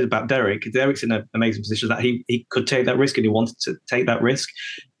like you said about Derek's in an amazing position that he could take that risk, and he wanted to take that risk.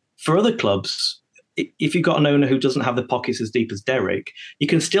 For other clubs, if you've got an owner who doesn't have the pockets as deep as Derek, you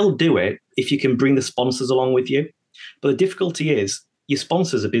can still do it if you can bring the sponsors along with you. But the difficulty is your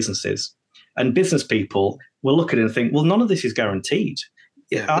sponsors are businesses, and business people will look at it and think, well, none of this is guaranteed.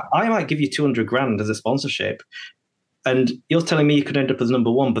 I might give you 200 grand as a sponsorship, and you're telling me you could end up as number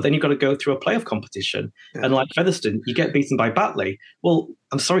one, but then you've got to go through a playoff competition. Yeah. And like Featherstone, you get beaten by Batley. Well,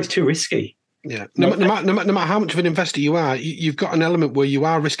 I'm sorry, it's too risky. Yeah. No matter how much of an investor you are, you've got an element where you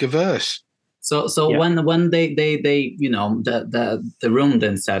are risk averse. So when they the room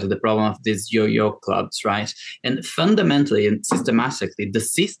then said the problem of these yo-yo clubs, right? And fundamentally and systematically, the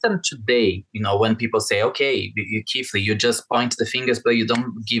system today, when people say, okay, Keighley, you just point the fingers, but you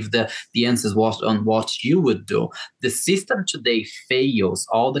don't give the answers on what you would do. The system today fails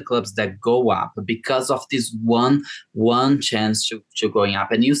all the clubs that go up because of this one chance to going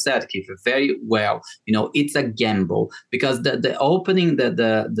up. And you said, Keighley, very well, it's a gamble because the opening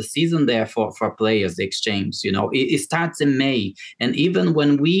the season there for players, the exchange, it starts in May. And even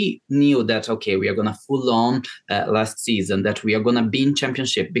when we knew that, okay, we are going to full on last season, that we are going to be in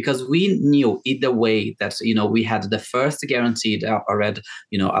championship, because we knew either way that, we had the first guaranteed already,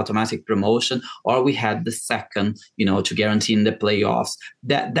 automatic promotion, or we had the second, to guarantee in the playoffs.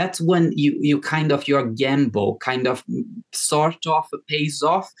 That's when you kind of, your gamble kind of sort of pays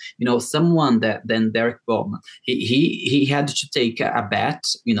off. Someone then Derek Bowman, he had to take a bet.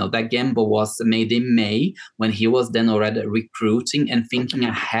 That gamble was made in May when he was then already recruiting and thinking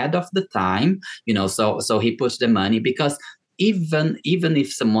ahead of the time. So he put the money, because even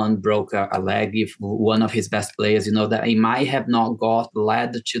if someone broke a leg, if one of his best players, that he might have not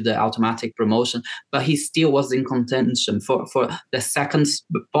led to the automatic promotion, but he still was in contention for the second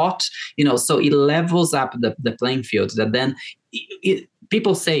spot, so it levels up the playing field. That then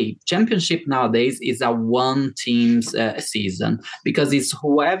people say championship nowadays is a one team's season, because it's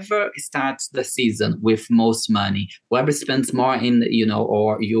whoever starts the season with most money, whoever spends more in,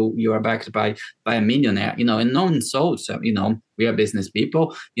 or you are backed by a millionaire, and no insult, we are business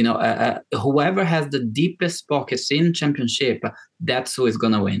people, whoever has the deepest pockets in championship, that's who is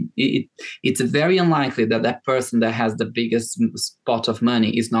going to win. It's very unlikely that person that has the biggest pot of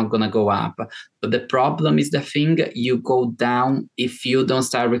money is not going to go up. But the problem is the thing, you go down if you don't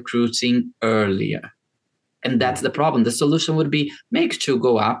start recruiting earlier. And that's the problem. The solution would be make two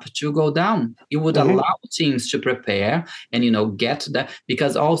go up, two go down. It would allow teams to prepare and, get that,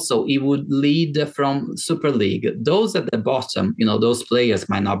 because also it would lead from Super League. Those at the bottom, those players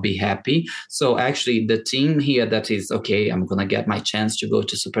might not be happy. So actually the team here that is, okay, I'm going to get my chance to go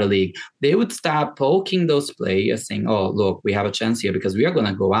to Super League, they would start poking those players saying, oh, look, we have a chance here because we are going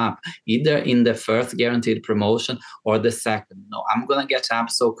to go up either in the first guaranteed promotion or the second. No, I'm going to get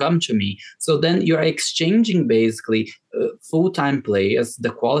up, so come to me. So then you're exchanging basically full-time players, the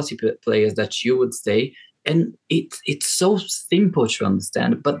quality players that you would stay, and it's so simple to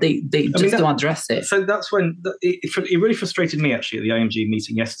understand, but they just don't address it. So that's when it really frustrated me actually at the IMG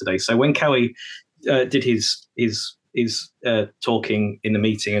meeting yesterday. So when Kaue did his talking in the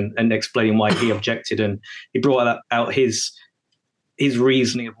meeting and explaining why he objected, and he brought out his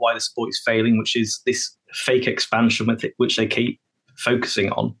reasoning of why the sport is failing, which is this fake expansion which they keep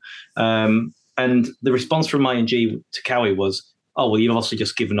focusing on. And the response from IMG to Kaue was, oh, well, you've obviously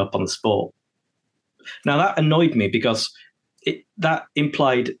just given up on the sport. Now, that annoyed me because that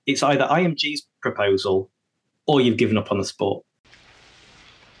implied it's either IMG's proposal or you've given up on the sport.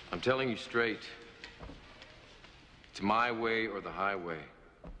 I'm telling you straight. It's my way or the highway.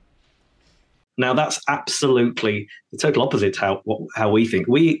 Now, that's absolutely the total opposite to how we think.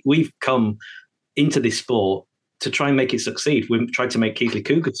 We've come into this sport to try and make it succeed. We've tried to make Keighley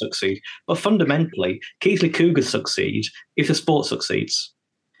Cougars succeed. But fundamentally, Keighley Cougars succeed if the sport succeeds.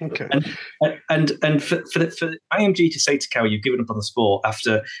 Okay. And for IMG to say to Kaue, you've given up on the sport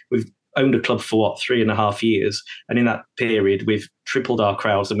after we've owned a club for 3.5 years, and in that period we've tripled our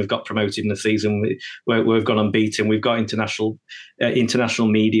crowds and we've got promoted in the season where we've gone unbeaten. We've got international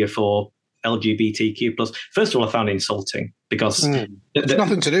media for LGBTQ plus. First of all, I found it insulting because it's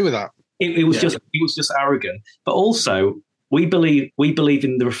nothing to do with that. It was just arrogant. But also, we believe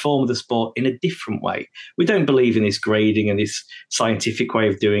in the reform of the sport in a different way. We don't believe in this grading and this scientific way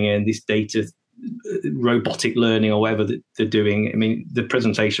of doing it and this data robotic learning or whatever that they're doing. I mean, the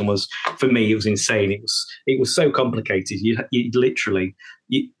presentation was, for me, it was insane. It was so complicated. You literally,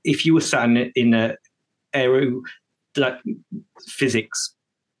 if you were sat in a aero physics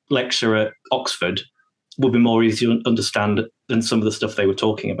lecture at Oxford, would be more easy to understand than some of the stuff they were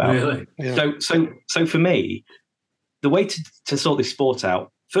talking about. Really? Yeah. So for me, the way to sort this sport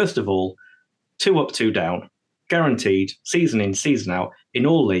out, first of all, 2 up, 2 down, guaranteed, season in, season out, in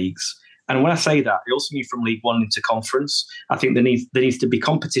all leagues. And when I say that, I also mean from League One into conference. I think there needs to be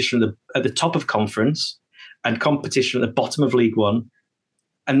competition at the top of conference and competition at the bottom of League One.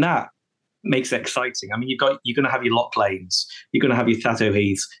 And that makes it exciting. I mean, you're going to have your Lock Lanes, you're going to have your Thatto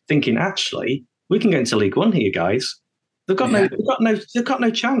Heaths, thinking, actually, we can go into League One here, guys. They've got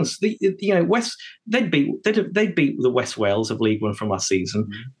no chance. West, they'd beat the West Wales of League One from last season,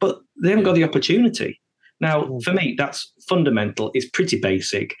 but they haven't got the opportunity. Now, for me, that's fundamental. It's pretty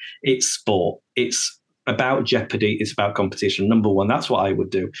basic. It's sport. It's about jeopardy. It's about competition. Number one, that's what I would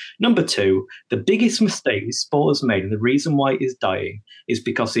do. Number two, the biggest mistake this sport has made, and the reason why it is dying, is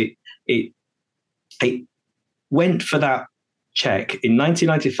because it went for that check in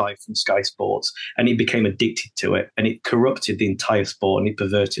 1995 from Sky Sports, and it became addicted to it, and it corrupted the entire sport, and it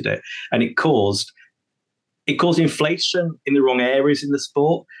perverted it, and it caused inflation in the wrong areas in the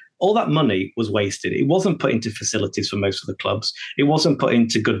sport. All that money was wasted. It wasn't put into facilities for most of the clubs. It wasn't put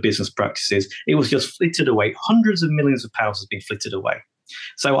into good business practices. It was just flitted away. Hundreds of millions of pounds has been flitted away.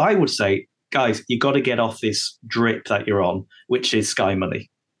 So I would say, guys, you got to get off this drip that you're on, which is Sky money.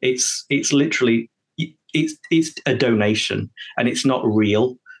 It's literally, it's a donation, and it's not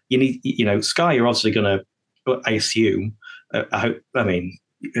real. You need, Sky are obviously going to, I assume,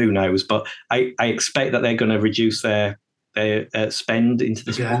 who knows, but I expect that they're going to reduce their spend into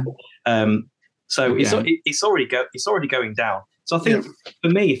the sport. So it's already going down. So I think for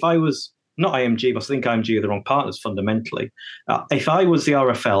me, if I was not IMG, but I think IMG are the wrong partners fundamentally. If I was the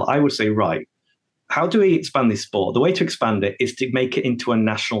RFL, I would say, right, how do we expand this sport? The way to expand it is to make it into a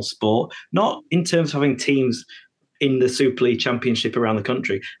national sport, not in terms of having teams in the Super League Championship around the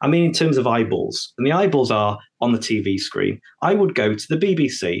country. I mean, in terms of eyeballs, and the eyeballs are on the TV screen. I would go to the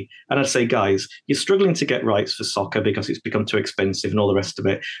BBC and I'd say, guys, you're struggling to get rights for soccer because it's become too expensive and all the rest of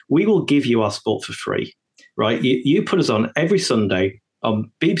it. We will give you our sport for free, right? You put us on every Sunday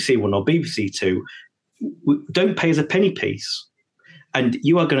on BBC One or BBC Two. Don't pay us a penny piece. And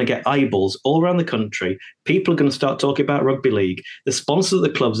you are going to get eyeballs all around the country. People are going to start talking about rugby league. The sponsors of the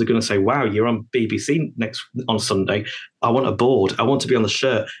clubs are going to say, wow, you're on BBC on Sunday. I want a board. I want to be on the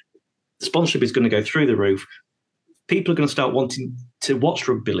shirt. Sponsorship is going to go through the roof. People are going to start wanting to watch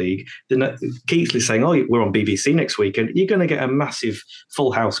rugby league. Then Keighley saying, oh, we're on BBC next weekend. You're going to get a massive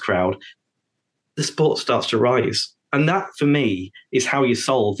full house crowd. The sport starts to rise. And that, for me, is how you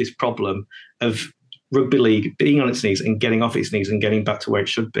solve this problem of rugby league being on its knees and getting off its knees and getting back to where it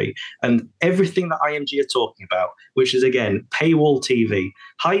should be. And everything that IMG are talking about, which is, again, paywall TV,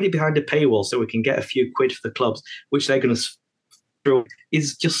 hide it behind a paywall so we can get a few quid for the clubs, which they're going to throw,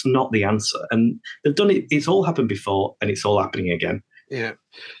 is just not the answer. And they've done it. It's all happened before, and it's all happening again. Yeah.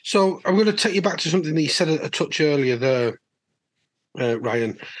 So I'm going to take you back to something that you said a touch earlier there,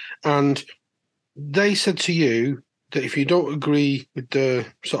 Ryan. And they said to you that if you don't agree with the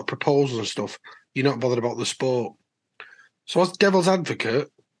sort of proposals and stuff, you're not bothered about the sport. So as devil's advocate,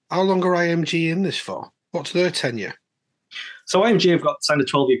 how long are IMG in this for? What's their tenure? So IMG have got signed a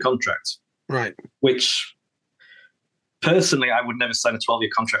 12-year contract. Right. Which, personally, I would never sign a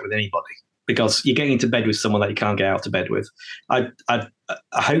 12-year contract with anybody because you're getting into bed with someone that you can't get out of bed with. I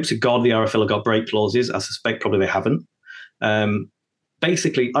hope to God the RFL have got break clauses. I suspect probably they haven't.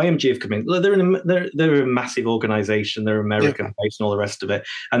 Basically, IMG have come in. They're a massive organisation. They're American-based and all the rest of it.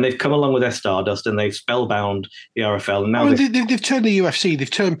 And they've come along with their Stardust and they've spellbound the RFL. And now they've turned the UFC. They've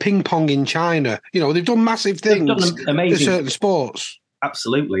turned ping pong in China. They've done massive things in certain sports.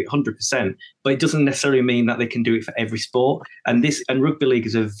 Absolutely, 100%. But it doesn't necessarily mean that they can do it for every sport. And rugby league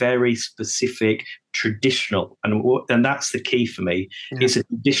is a very specific, traditional, and that's the key for me. Yeah. It's a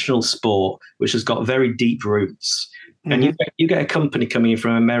traditional sport which has got very deep roots. And you get a company coming in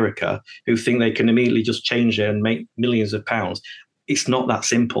from America who think they can immediately just change it and make millions of pounds. It's not that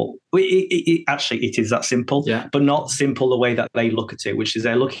simple. Actually, it is that simple, but not simple the way that they look at it, which is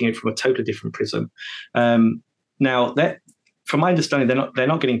they're looking at it from a totally different prism. Now, from my understanding, they're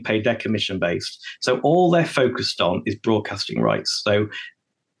not getting paid. They're commission based. So all they're focused on is broadcasting rights. So,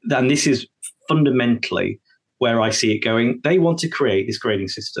 and this is fundamentally where I see it going. They want to create this grading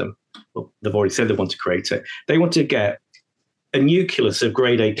system. Well, they've already said they want to create it. They want to get a nucleus of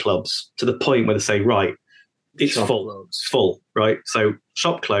grade A clubs to the point where they say, right, it's full, right? So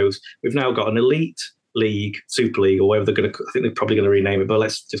shop closed. We've now got an elite league, Super League, or whatever they're going to, I think they're probably going to rename it, but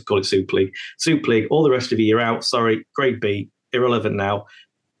let's just call it Super League. Super League, all the rest of you, you're out. Sorry, grade B, irrelevant now.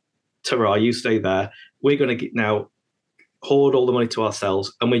 Ta-ra, you stay there. We're going to now hoard all the money to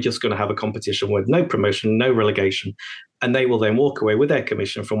ourselves, and we're just going to have a competition with no promotion, no relegation. And they will then walk away with their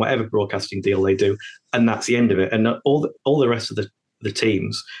commission from whatever broadcasting deal they do. And that's the end of it. And all the rest of the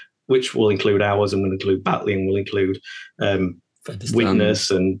teams, which will include ours and will include Batley and will include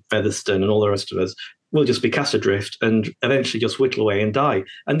Widnes and Featherstone and all the rest of us, will just be cast adrift and eventually just whittle away and die.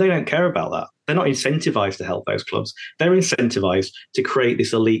 And they don't care about that. They're not incentivized to help those clubs. They're incentivized to create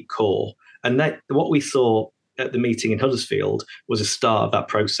this elite core. And what we saw at the meeting in Huddersfield was a start of that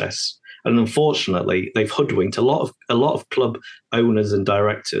process. And unfortunately, they've hoodwinked a lot of club owners and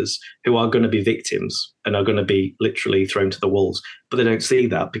directors who are going to be victims and are going to be literally thrown to the wolves. But they don't see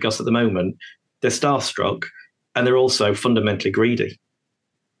that because at the moment, they're starstruck, and they're also fundamentally greedy.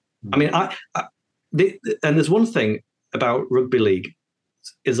 I mean, and there's one thing about rugby league,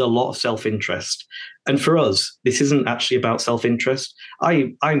 is a lot of self-interest. And for us, this isn't actually about self-interest.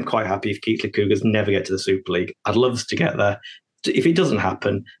 I'm quite happy if Keighley Cougars never get to the Super League. I'd love us to get there. If it doesn't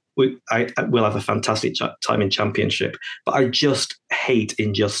happen, we'll have a fantastic time in Championship. But I just hate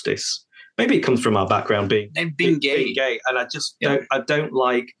injustice. Maybe it comes from our background being gay. And I don't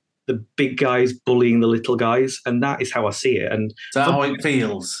like the big guys bullying the little guys. And that is how I see it. And is that how it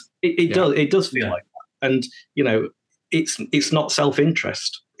feels? It does feel like that. And, it's not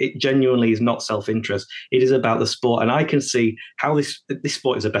self-interest. It genuinely is not self-interest. It is about the sport. And I can see how this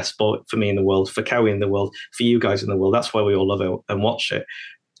sport is the best sport for me in the world, for Kaue in the world, for you guys in the world. That's why we all love it and watch it.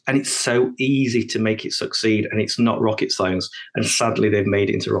 And it's so easy to make it succeed, and it's not rocket science. And sadly, they've made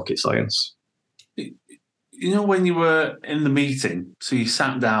it into rocket science. When you were in the meeting, so you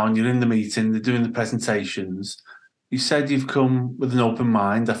sat down, you're in the meeting, they're doing the presentations. You said you've come with an open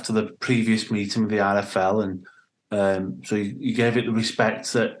mind after the previous meeting with the RFL, and so you gave it the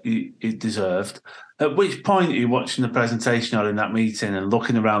respect that it deserved. At which point are you watching the presentation or in that meeting and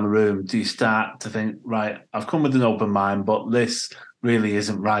looking around the room, do you start to think, right, I've come with an open mind, but this really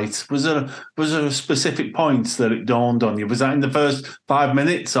isn't right? Was there a specific point that it dawned on you? Was that in the first 5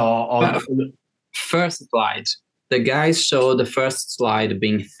 minutes or first slide? The guys show the first slide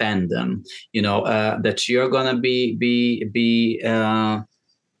being fandom, that you're gonna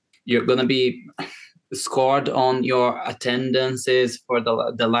you're gonna be scored on your attendances for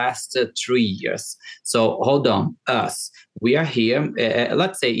the last 3 years. So hold on, we are here.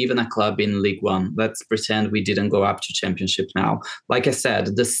 Let's say even a club in League One. Let's pretend we didn't go up to Championship now. Like I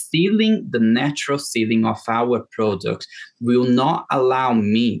said, the natural ceiling of our product will not allow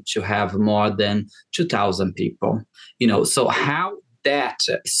me to have more than 2,000 people. So how that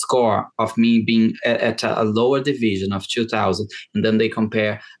score of me being at a lower division of 2,000, and then they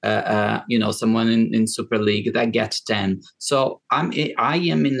compare, someone in Super League that gets 10. So I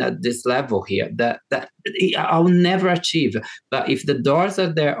am in this level here that I'll never achieve. But if the doors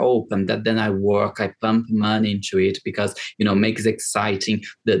are there open, that then I work, I pump money into it because makes exciting.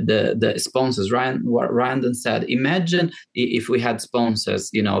 The sponsors, Ryan said, imagine if we had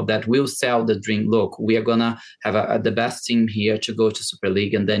sponsors, that will sell the dream. Look, we are gonna have the best team here to go to Super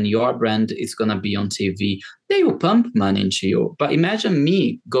League, and then your brand is going to be on TV. They will pump money into you. But imagine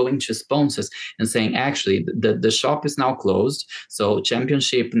me going to sponsors and saying, actually, the shop is now closed. So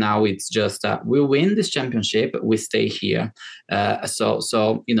Championship now, it's just, we win this Championship, we stay here.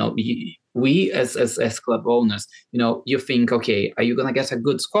 We as club owners, you think, okay, are you going to get a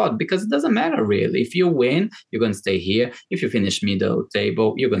good squad? Because it doesn't matter really. If you win, you're going to stay here. If you finish middle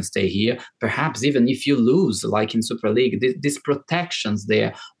table, you're going to stay here. Perhaps even if you lose, like in Super League, these protections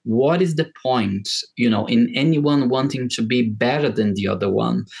there. What is the point, in anyone wanting to be better than the other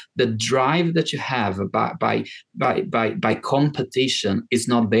one? The drive that you have by competition is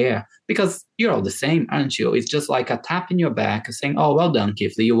not there, because you're all the same, aren't you? It's just like a tap in your back saying, oh, well done,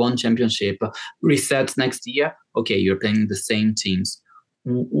 Keighley, you won Championship. Reset next year. Okay, you're playing the same teams.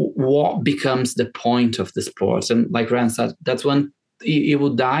 What becomes the point of the sport? And like Ryan said, that's when it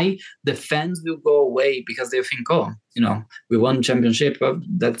will die. The fans will go away because they think, oh, we won Championship.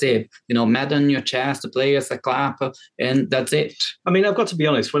 That's it. Medal on your chest, the players a clap, and that's it. I mean, I've got to be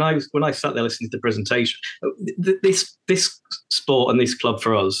honest. When I sat there listening to the presentation, this sport and this club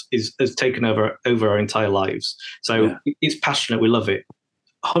for us has taken over our entire lives. So It's passionate. We love it.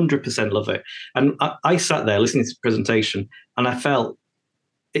 100% love it. And I sat there listening to the presentation, and I felt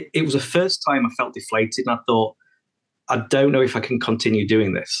it was the first time I felt deflated, and I thought, I don't know if I can continue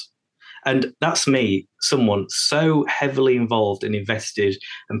doing this. And that's me, someone so heavily involved and invested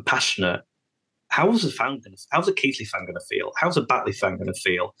and passionate. How's a Keighley fan going to feel? How's a Batley fan going to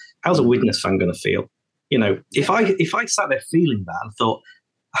feel? How's a Widnes fan going to feel? If I sat there feeling that and thought,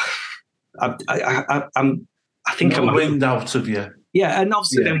 I think I'm wind out of you. Yeah, and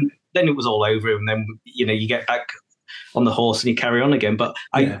obviously then it was all over, and then you get back on the horse and you carry on again. But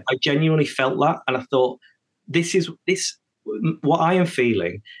I genuinely felt that, and I thought, this what I am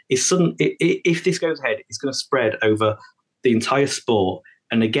feeling is sudden. If this goes ahead, it's going to spread over the entire sport.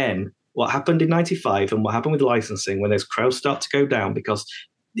 And again, what happened in '95 and what happened with licensing, when those crowds start to go down because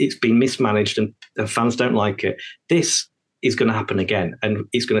it's been mismanaged and the fans don't like it, this is going to happen again, and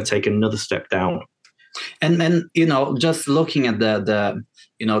it's going to take another step down. And then, just looking at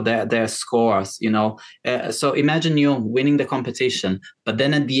their scores, so imagine you winning the competition, but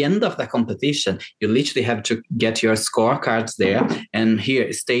then at the end of the competition, you literally have to get your scorecards there, and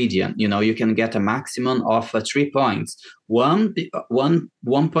here, stadium, you can get a maximum of 3 points.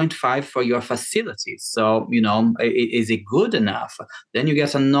 1.5 for your facilities. So, is it good enough? Then you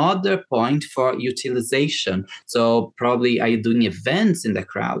get another point for utilization. So probably are you doing events in the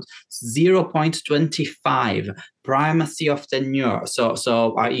crowd? 0.25 primacy of tenure. So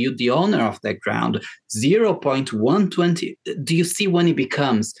are you the owner of that ground? 0.120. Do you see when it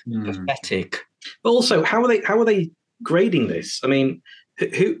becomes pathetic? But also, how are they grading this? I mean,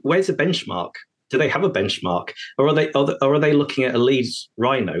 where's the benchmark? Do they have a benchmark, or are they looking at Leeds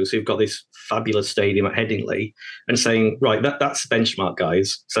Rhinos who've got this fabulous stadium at Headingley and saying, right, that's the benchmark,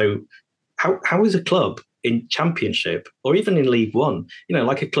 guys? So how is a club in Championship or even in League One,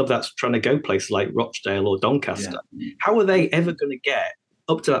 like a club that's trying to go places like Rochdale or Doncaster, how are they ever going to get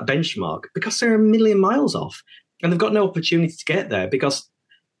up to that benchmark? Because they're a million miles off, and they've got no opportunity to get there because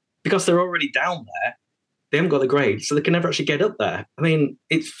they're already down there. They haven't got the grade, so they can never actually get up there. I mean,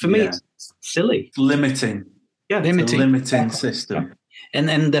 it's silly. Limiting. Yeah, limiting system.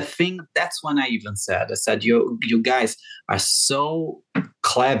 And the thing, that's when I said, you guys are so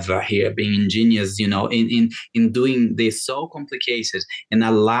clever here, being ingenious, in doing this so complicated and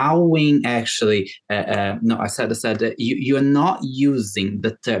allowing actually, I said that you are not using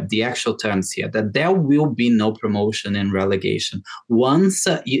the actual terms here, that there will be no promotion and relegation. Once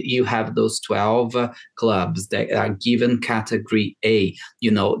you have those 12 clubs that are given category A,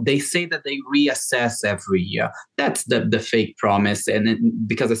 they say that they reassess every year. That's the fake promise. And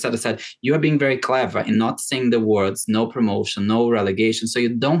because I said, you are being very clever in not saying the words, no promotion, no relegation. So you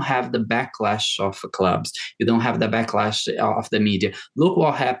don't have the backlash of clubs. You don't have the backlash of the media. Look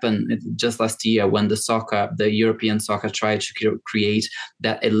what happened just last year when the European soccer tried to create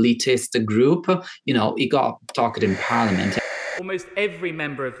that elitist group. It got talked in Parliament. Almost every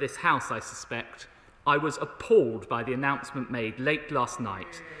member of this House, I suspect, I was appalled by the announcement made late last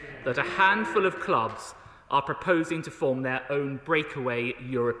night that a handful of clubs are proposing to form their own breakaway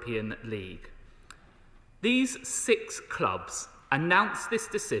European league. These 6 clubs announced this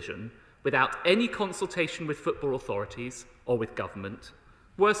decision without any consultation with football authorities or with government.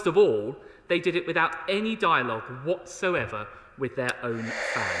 Worst of all, they did it without any dialogue whatsoever with their own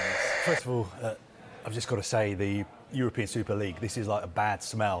fans. First of all, I've just got to say, the European Super League, this is like a bad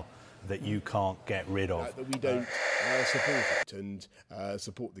smell that you can't get rid of. That we don't support it and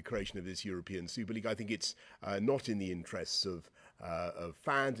support the creation of this European Super League. I think it's not in the interests of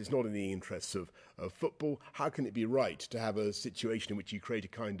fans. It's not in the interests of football. How can it be right to have a situation in which you create a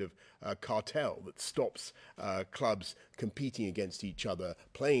kind of cartel that stops clubs competing against each other,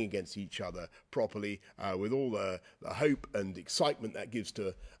 playing against each other properly, with all the hope and excitement that gives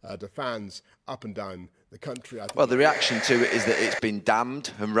to fans up and down the country? I think well, the reaction to it is that it's been damned,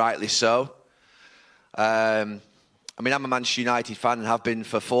 and rightly so. I'm a Manchester United fan and have been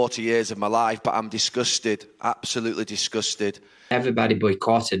for 40 years of my life, but I'm disgusted, absolutely disgusted. Everybody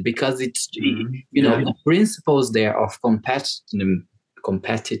boycotted because it's, the principles there of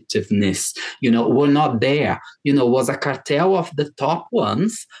competitiveness, were not there. Was a cartel of the top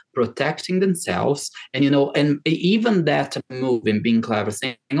ones protecting themselves. And, and even that move in being clever,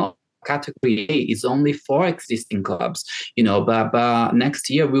 saying, category A is only for existing clubs, but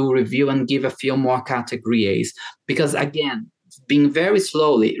next year we'll review and give a few more category A's, because again, being very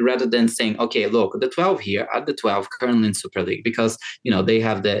slowly rather than saying, okay, look, the 12 here are the 12 currently in Super League because, they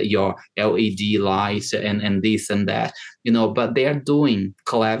have your LED light and this and that, but they are doing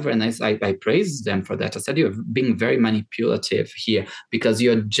clever. And I praise them for that. I said, you're being very manipulative here because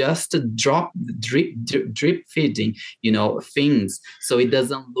you're just drip feeding, things. So it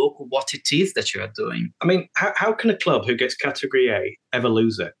doesn't look what it is that you are doing. I mean, how can a club who gets category A ever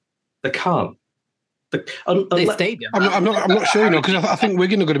lose it? They can't. I'm not sure, because I think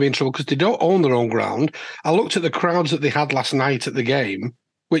Wigan are going to be in trouble because they don't own their own ground. I looked at the crowds that they had last night at the game,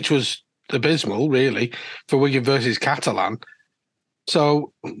 which was abysmal, really, for Wigan versus Catalan.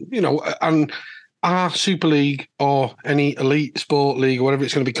 So, and our Super League or any elite sport league or whatever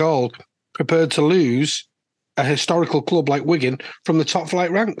it's going to be called, prepared to lose a historical club like Wigan from the top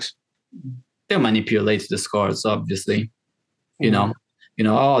flight ranks? They'll manipulate the scores, obviously, this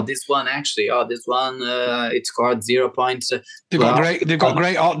one it scored 0 points. They've got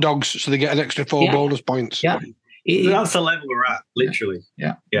great hot dogs, so they get an extra 4 bonus points. Yeah, that's the level we're at, literally.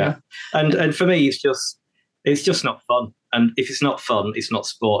 Yeah. And for me, it's just not fun. And if it's not fun, it's not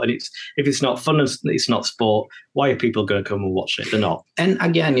sport. And if it's not fun and it's not sport, why are people going to come and watch it? They're not. And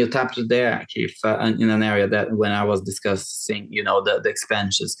again, you tapped there, Keith, in an area that when I was discussing, the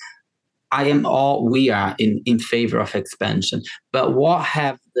expansions. We are in favor of expansion, but what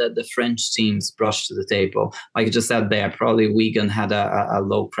have the French teams brought to the table. Like you just said there, probably Wigan had a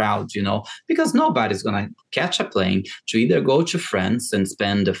low crowd, because nobody's going to catch a plane to either go to France and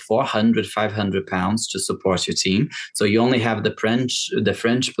spend £400-500 to support your team. So you only have the French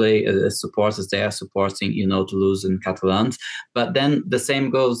supporters there supporting, Toulouse and Catalans. But then the same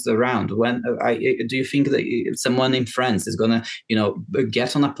goes around. Do you think that someone in France is going to,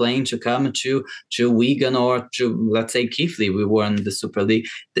 get on a plane to come to Wigan or to, let's say, Keighley? We were in the Super League.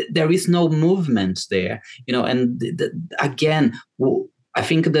 There is no movement there, and again, I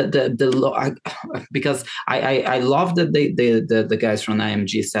think that because I love that the guys from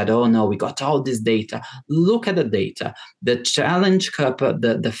IMG said, oh no, we got all this data. Look at the data. The Challenge Cup,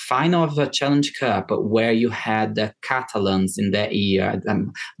 the final of the Challenge Cup, where you had the Catalans in that year.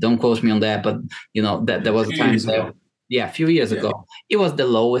 Don't quote me on that, but that there was a time there. Yeah, a few years ago, it was the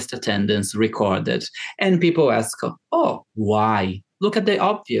lowest attendance recorded, and people ask, oh, why? Look at the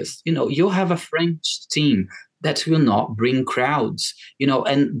obvious. You have a French team that will not bring crowds,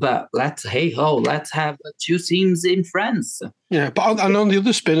 but let's have two teams in France. Yeah, but on the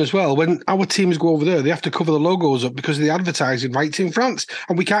other spin as well, when our teams go over there, they have to cover the logos up because of the advertising rights in France,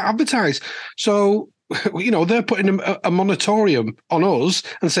 and we can't advertise. So, they're putting a moratorium on us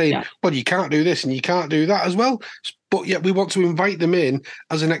and saying, well, you can't do this and you can't do that as well. But yet we want to invite them in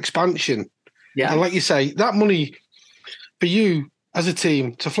as an expansion. Yeah. And like you say, that money for you as a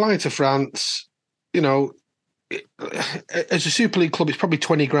team to fly to France, as a Super League club, it's probably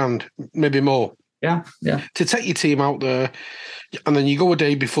 20 grand, maybe more. Yeah. To take your team out there, and then you go a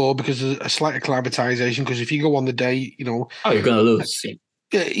day before because of a slight acclimatization. Because if you go on the day, you're going to lose.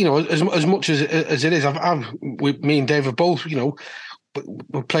 As much as it is, me and Dave have both,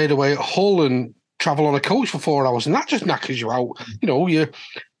 we played away at Hull and travel on a coach for 4 hours, and that just knackers you out. You're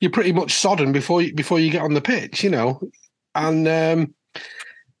pretty much sodden before you get on the pitch, and.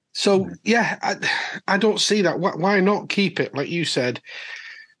 So, yeah, I don't see that. Why not keep it, like you said,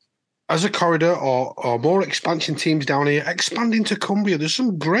 as a corridor or more expansion teams down here, expanding to Cumbria? There's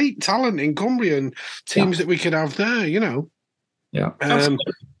some great talent in Cumbria and teams that we could have there, Yeah.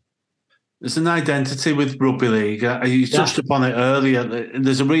 There's an identity with rugby league. You touched upon it earlier.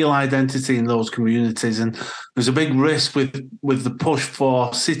 There's a real identity in those communities, and there's a big risk with the push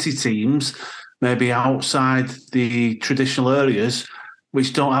for city teams, maybe outside the traditional areas,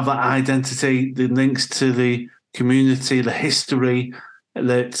 which don't have that identity, the links to the community, the history.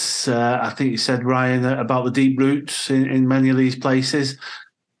 That's I think you said, Ryan, about the deep roots in many of these places.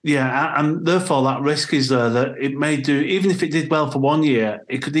 Yeah, and therefore that risk is there that it may do, even if it did well for 1 year,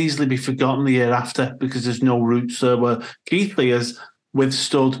 it could easily be forgotten the year after because there's no roots there. Where Keighley has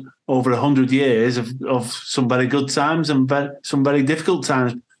withstood over 100 years of some very good times and some very difficult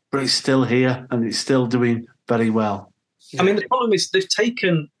times, but it's still here and it's still doing very well. I mean, the problem is they've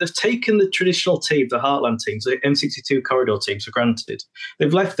taken the traditional team, the Heartland teams, the M62 corridor teams for granted.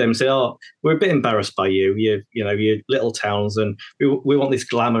 They've left them and said, "Oh, we're a bit embarrassed by you. Your little towns, and we want this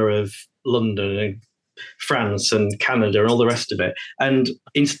glamour of London and France and Canada and all the rest of it." And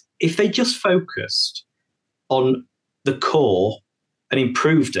if they just focused on the core and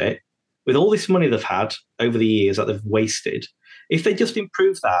improved it, with all this money they've had over the years that they've wasted, if they just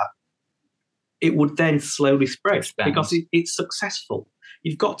improved that, it would then slowly spread because it's successful.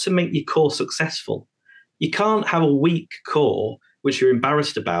 You've got to make your core successful. You can't have a weak core, which you're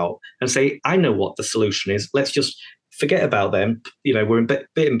embarrassed about, and say, I know what the solution is. Let's just forget about them. We're a bit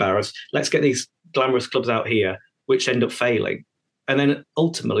embarrassed. Let's get these glamorous clubs out here, which end up failing. And then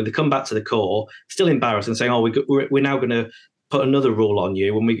ultimately they come back to the core, still embarrassed and saying, oh, we're now going to put another rule on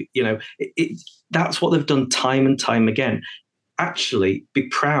you. When that's what they've done time and time again. Actually, be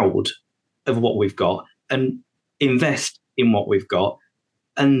proud of what we've got and invest in what we've got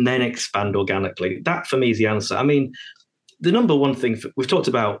and then expand organically. That for me is the answer. I mean, the number one thing we've talked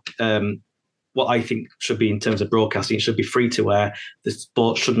about, what I think should be in terms of broadcasting, it should be free to air. The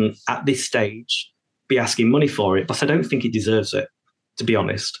sport shouldn't at this stage be asking money for it, but I don't think it deserves it, to be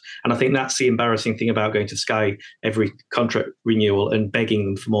honest. And I think that's the embarrassing thing about going to Sky every contract renewal and begging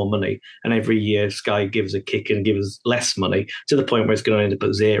them for more money. And every year Sky gives a kick and gives less money to the point where it's going to end up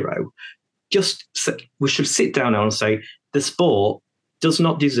at zero. We should sit down now and say the sport does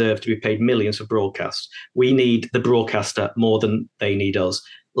not deserve to be paid millions for broadcast. We need the broadcaster more than they need us.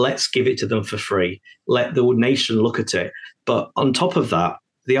 Let's give it to them for free. Let the nation look at it. But on top of that,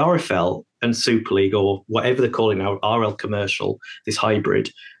 the RFL and Super League, or whatever they're calling now, RL commercial, this hybrid,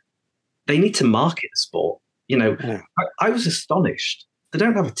 they need to market the sport. I was astonished. They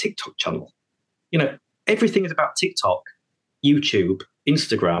don't have a TikTok channel. Everything is about TikTok, YouTube,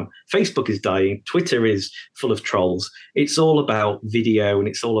 Instagram. Facebook is dying. Twitter is full of trolls. It's all about video and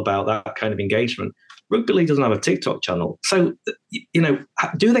it's all about that kind of engagement. Rugby League doesn't have a TikTok channel. So,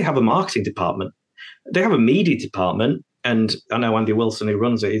 do they have a marketing department? They have a media department. And I know Andy Wilson, who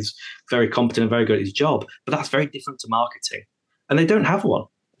runs it, is very competent and very good at his job. But that's very different to marketing. And they don't have one.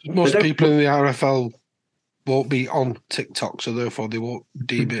 Most people in the RFL won't be on TikTok, so therefore they won't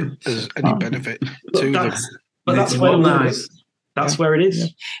deem it as any benefit to them. But that's where nice. That's where it is. Yeah.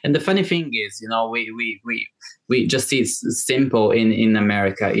 And the funny thing is, we just see it's simple in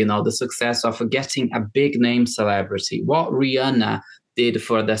America, the success of getting a big name celebrity. What Rihanna did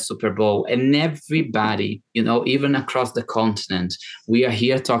for the Super Bowl, and everybody, even across the continent, we are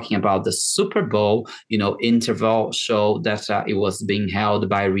here talking about the Super Bowl, interval show that it was being held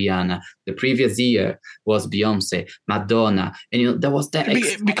by Rihanna. The previous year was Beyonce, Madonna, and there was that.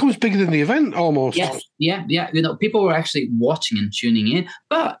 It becomes bigger than the event almost. Yes, yeah. People were actually watching and tuning in,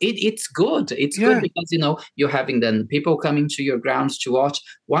 but it's good. It's good because you're having then people coming to your grounds to watch.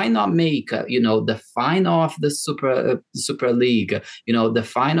 Why not make the final of the Super League? The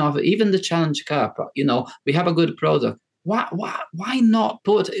final of even the Challenge Cup, we have a good product. Why not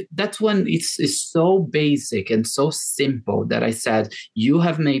put? That's when it's so basic and so simple that I said you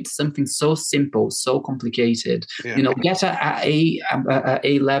have made something so simple, so complicated. Get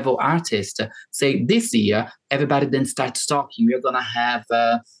a level artist. Say this year, everybody then starts talking. We're gonna have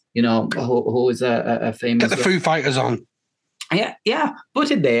who is a famous. Get the Foo Fighters on. Yeah.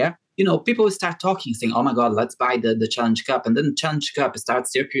 Put it there. People start talking, saying, "Oh my God, let's buy the Challenge Cup," and then the Challenge Cup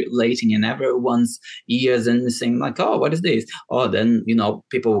starts circulating in everyone's ears and saying, like, "Oh, what is this?" Oh, then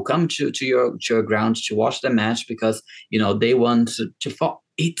people will come to your ground to watch the match because they want to fall.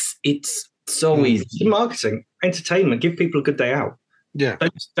 It's so easy. Marketing, entertainment, give people a good day out. Yeah.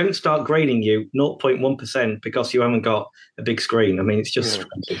 Don't start grading you 0.1% because you haven't got a big screen. I mean, it's just.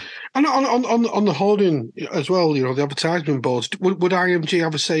 Yeah. And on the hoarding as well, the advertisement boards, would IMG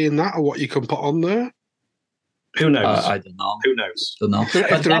have a say in that or what you can put on there? Who knows? I don't know. Who knows? Don't know.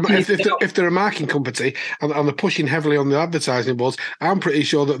 If they're a marketing company and they're pushing heavily on the advertising boards, I'm pretty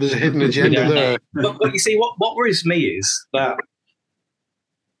sure that there's a hidden agenda there. But you see, what worries me is that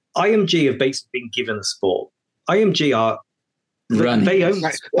IMG have basically been given the sport. IMG are. They own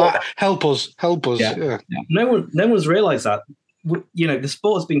help us. Yeah. No one's realised that. The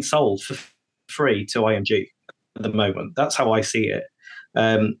sport has been sold for free to IMG at the moment. That's how I see it.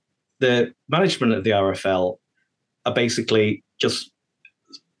 The management of the RFL are basically just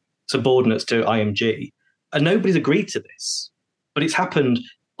subordinates to IMG, and nobody's agreed to this. But it's happened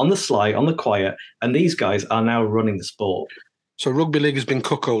on the sly, on the quiet, and these guys are now running the sport. So rugby league has been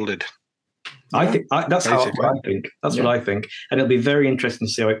cuckolded. I think that's what I think. That's what I think, and it'll be very interesting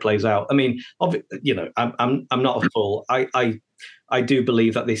to see how it plays out. I mean, I'm not a fool. I do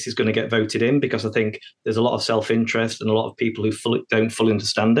believe that this is going to get voted in because I think there's a lot of self-interest and a lot of people who don't fully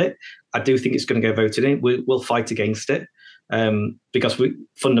understand it. I do think it's going to get voted in. We'll fight against it because we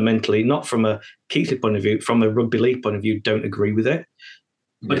fundamentally, not from a Keighley point of view, from a rugby league point of view, don't agree with it.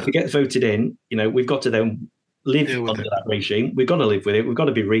 But if it gets voted in, we've got to then live under that regime. We've got to live with it. We've got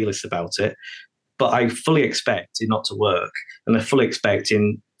to be realists about it. But I fully expect it not to work. And I fully expect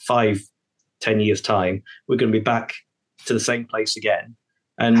in 5-10 years' time, we're going to be back to the same place again.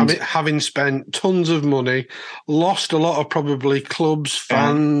 And having spent tons of money, lost a lot of probably clubs,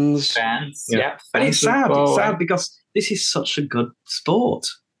 fans. Yeah. And it's sad. It's sad because this is such a good sport.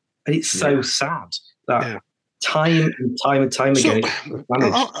 And it's so sad that time and time again.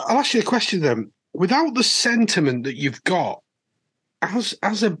 I'll ask you a question then. Without the sentiment that you've got,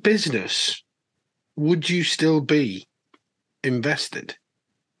 as a business, would you still be invested?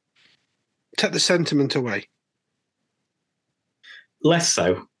 Take the sentiment away. Less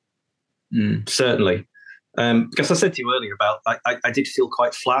so, certainly. Because I said to you earlier about I did feel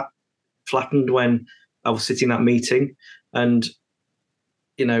quite flattened when I was sitting in that meeting. And,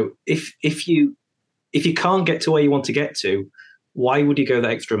 if you can't get to where you want to get to, why would you go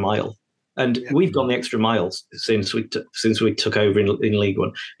that extra mile? And we've gone the extra miles since we took over in League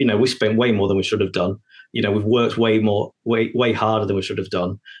One. We spent way more than we should have done. We've worked way harder than we should have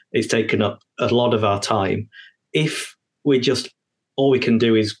done. It's taken up a lot of our time. If we just all we can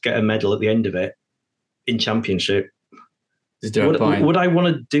do is get a medal at the end of it in Championship, would I want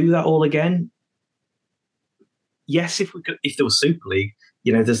to do that all again? Yes, if there was Super League,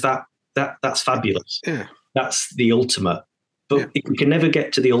 there's that's fabulous. Yeah, that's the ultimate. But if we can never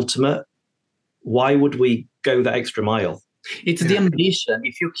get to the ultimate, why would we go that extra mile? It's the ambition.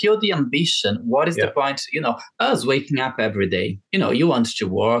 If you kill the ambition, what is the point? Us waking up every day. You want to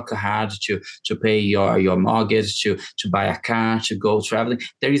work hard to pay your mortgage, to buy a car, to go traveling.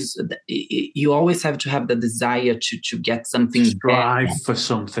 You always have to have the desire to get something. Strive for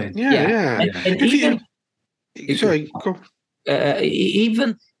something. Yeah. And even sorry, go.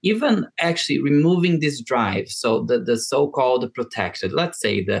 Even actually removing this drive, so the so-called protected, let's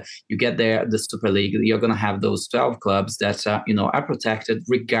say that you get there, the Super League, you're going to have those 12 clubs that are protected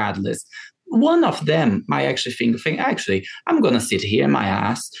regardless. One of them might actually think, actually, I'm going to sit here in my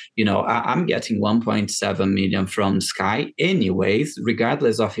ass. I'm getting 1.7 million from Sky anyways,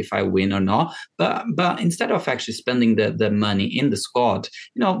 regardless of if I win or not. But instead of actually spending the money in the squad,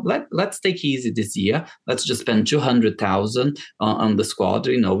 let's take it easy this year. Let's just spend 200,000 on the squad.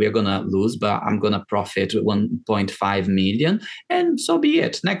 We're going to lose, but I'm going to profit 1.5 million. And so be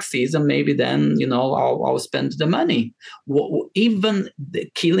it. Next season, maybe then, I'll spend the money. Even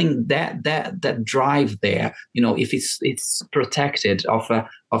killing that drive there, if it's protected of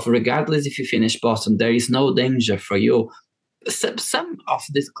regardless if you finish bottom, there is no danger for you. Some of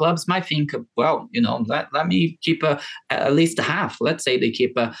these clubs might think, well, let me keep at least half. Let's say they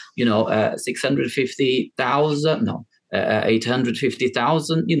keep 650,000. No.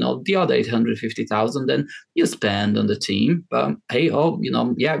 850,000, the other 850,000, then you spend on the team. But hey,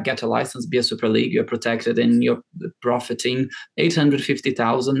 get a license, be a Super League, you're protected, and you're profiting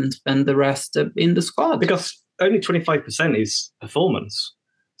 850,000 and spend the rest in the squad. Because only 25% is performance.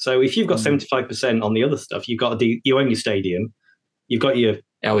 So if you've got 75% on the other stuff, you own your stadium, you've got your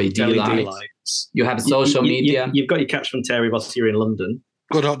LED lights, you have social media, you've got your catchment area whilst you're in London.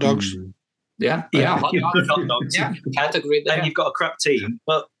 Good hot dogs. Yeah. Good hot dogs. Yeah, category there. And you've got a crap team,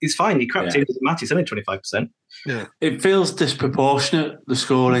 but it's fine. Your crap team doesn't matter. It's only 25%. Yeah, it feels disproportionate, the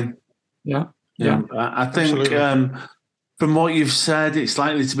scoring. Yeah. I think from what you've said, it's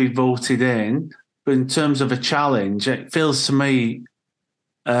likely to be voted in. But in terms of a challenge, it feels to me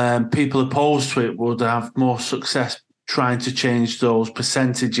people opposed to it would have more success trying to change those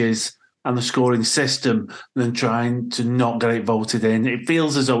percentages and the scoring system than trying to not get it voted in. It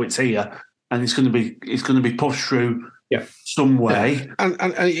feels as though it's here. And it's going to be pushed through some way. And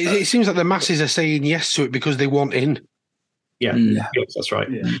it seems like the masses are saying yes to it because they want in. Yeah, that's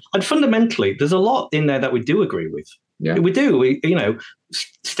right. Yeah. And fundamentally, there's a lot in there that we do agree with. Yeah. We do.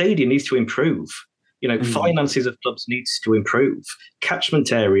 Stadium needs to improve. Finances of clubs needs to improve.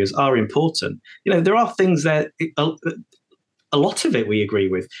 Catchment areas are important. There are things that a lot of it we agree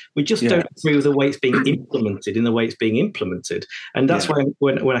with. We just don't agree with the way it's being implemented And that's why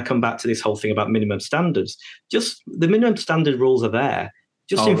when I come back to this whole thing about minimum standards, just the minimum standard rules are there.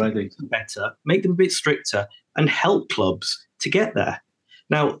 Just make them better, make them a bit stricter, and help clubs to get there.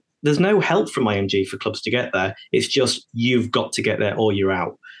 Now, there's no help from IMG for clubs to get there. It's just you've got to get there or you're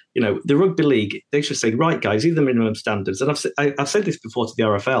out. The Rugby League, they should say, right, guys, these are the minimum standards. And I've said this before to the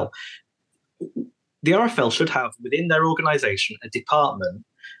RFL. The RFL should have within their organisation a department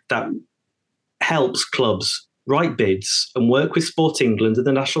that helps clubs write bids and work with Sport England and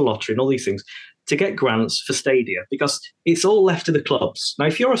the National Lottery and all these things to get grants for stadia, because it's all left to the clubs. Now,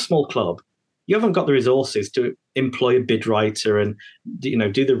 if you're a small club, you haven't got the resources to employ a bid writer and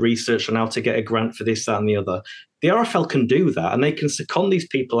do the research on how to get a grant for this, that, and the other. The RFL can do that, and they can second these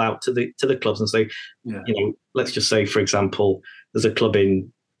people out to the clubs and say, let's just say, for example, there's a club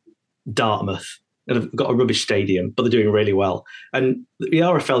in Dartmouth and have got a rubbish stadium, but they're doing really well. And the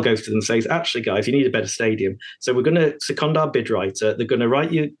RFL goes to them and says, actually, guys, you need a better stadium. So we're going to second our bid writer. They're going to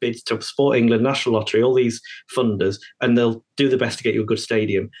write you bids to Sport England, National Lottery, all these funders, and they'll do the best to get you a good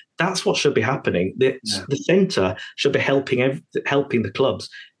stadium. That's what should be happening. The centre should be helping the clubs.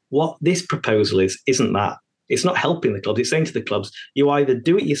 What this proposal isn't that. It's not helping the clubs. It's saying to the clubs, you either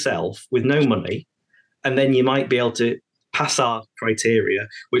do it yourself with no money, and then you might be able to pass our criteria,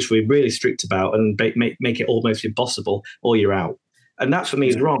 which we're really strict about, and make it almost impossible, or you're out. And that for me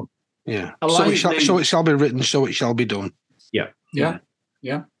is wrong. Yeah. So it shall be written, so it shall be done. Yeah.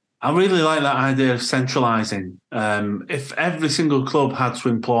 I really like that idea of centralising. If every single club had to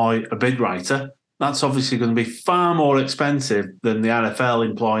employ a bid writer, that's obviously going to be far more expensive than the NFL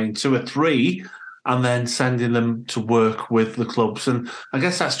employing 2 or 3 and then sending them to work with the clubs. And I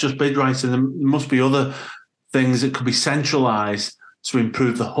guess that's just bid writing. There must be other things that could be centralised to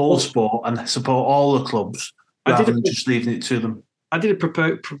improve the whole sport and support all the clubs rather than just leaving it to them. I did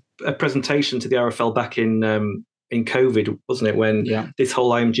a presentation to the RFL back in COVID, wasn't it, when this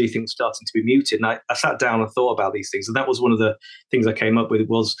whole IMG thing was starting to be muted. And I sat down and thought about these things. And that was one of the things I came up with,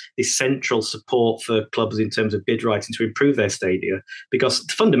 was this central support for clubs in terms of bid writing to improve their stadia. Because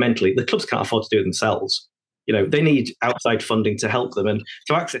fundamentally, the clubs can't afford to do it themselves. they need outside funding to help them, and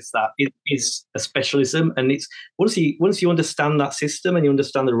to access that is a specialism. And it's once you understand that system and you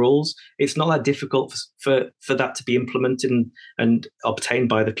understand the rules, it's not that difficult for that to be implemented and obtained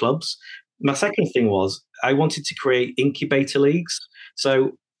by the clubs. My second thing was I wanted to create incubator leagues.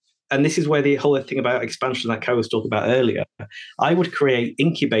 So, and this is where the whole thing about expansion that Kaue was talking about earlier, I would create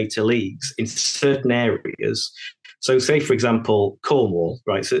incubator leagues in certain areas. So say, for example, Cornwall,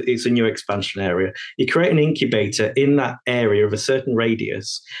 right? So it's a new expansion area. You create an incubator in that area of a certain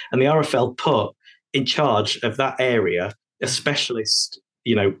radius, and the RFL put in charge of that area a specialist,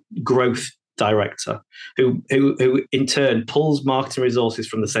 growth director who in turn pulls marketing resources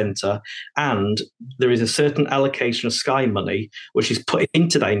from the centre, and there is a certain allocation of Sky money which is put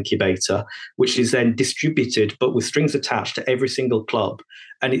into that incubator, which is then distributed but with strings attached to every single club,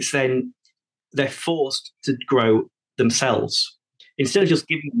 and it's then they're forced to grow themselves instead of just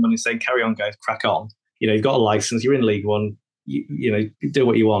giving them money and saying, carry on guys, crack on, you've got a license, you're in League One, you do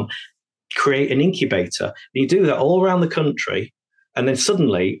what you want. Create an incubator, and you do that all around the country, and then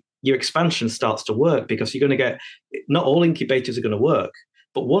suddenly your expansion starts to work, because you're going to get, not all incubators are going to work,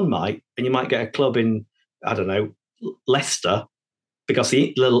 but one might, and you might get a club in, I don't know, Leicester, because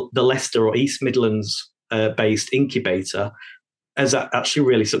the Leicester or East Midlands based incubator has actually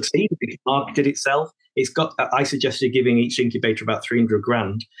really succeeded. It's marketed itself. It's got, I suggested giving each incubator about 300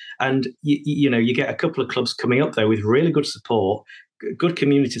 grand. And, you get a couple of clubs coming up there with really good support, good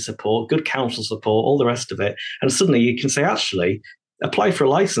community support, good council support, all the rest of it. And suddenly you can say, actually, apply for a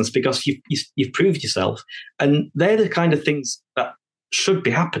license because you've proved yourself. And they're the kind of things that should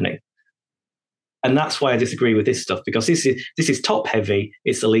be happening. And that's why I disagree with this stuff, because this is top heavy,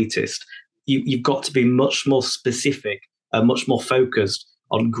 it's elitist. You've got to be much more specific and much more focused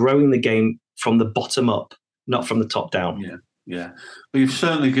on growing the game from the bottom up, not from the top down. Yeah. Well, you've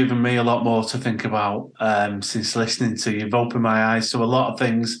certainly given me a lot more to think about since listening to you. You've opened my eyes to a lot of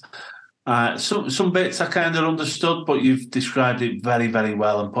things. Some bits I kind of understood, but you've described it very, very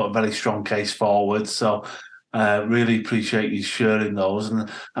well and put a very strong case forward. So really appreciate you sharing those. And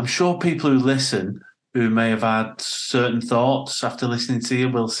I'm sure people who listen, who may have had certain thoughts after listening to you,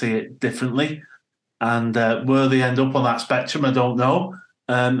 will see it differently. And where they end up on that spectrum, I don't know.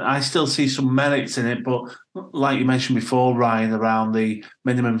 I still see some merits in it, but like you mentioned before, Ryan, around the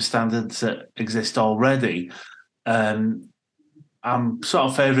minimum standards that exist already, I'm sort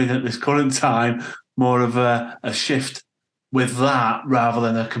of favouring at this current time more of a shift with that rather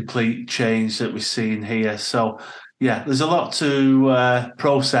than a complete change that we're seeing here. So, yeah, there's a lot to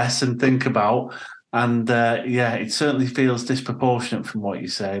process and think about. And, it certainly feels disproportionate from what you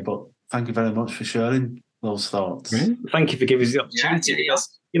say. But thank you very much for sharing those thoughts. Thank you for giving us the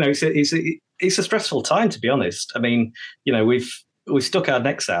opportunity. It's a stressful time, to be honest. I mean, we've stuck our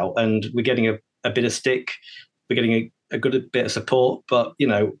necks out and we're getting a bit of stick. We're getting a good bit of support, but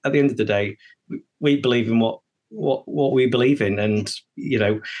at the end of the day, we believe in what we believe in, and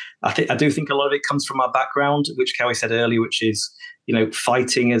I do think a lot of it comes from our background, which Kaue said earlier, which is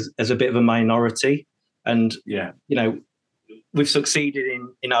fighting as a bit of a minority, and we've succeeded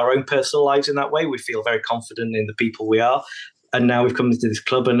in our own personal lives in that way. We feel very confident in the people we are, and now we've come into this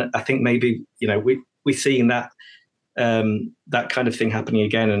club, and I think maybe we're seeing that kind of thing happening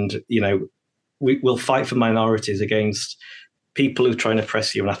again, and we'll fight for minorities against people who are trying to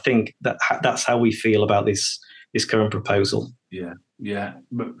press you. And I think that's how we feel about this current proposal. Yeah.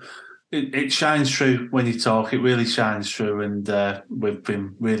 But it shines through when you talk. It really shines through. And we've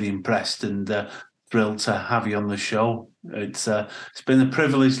been really impressed and thrilled to have you on the show. It's been a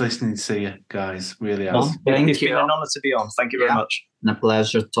privilege listening to you guys. Really has. It's been an honour to be on. Thank you very much. And a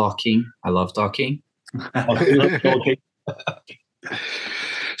pleasure talking. I love talking.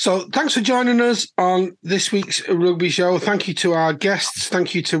 So thanks for joining us on this week's rugby show. Thank you to our guests.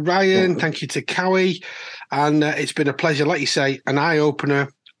 Thank you to Ryan. Thank you to Kaue. And it's been a pleasure, like you say, an eye-opener.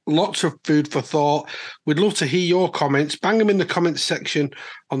 Lots of food for thought. We'd love to hear your comments. Bang them in the comments section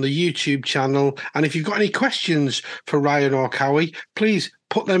on the YouTube channel. And if you've got any questions for Ryan or Kaue, please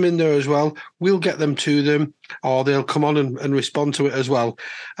put them in there as well. We'll get them to them, or they'll come on and respond to it as well.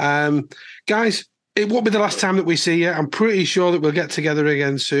 Guys, it won't be the last time that we see you. I'm pretty sure that we'll get together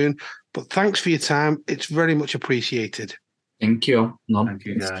again soon. But thanks for your time. It's very much appreciated. Thank you. Thank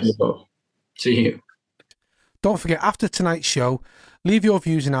you, guys. See you. Don't forget, after tonight's show, leave your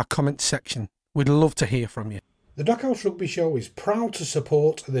views in our comments section. We'd love to hear from you. The Dockhouse Rugby Show is proud to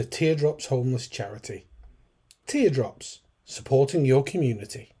support the Teardrops Homeless Charity. Teardrops, supporting your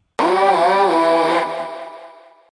community.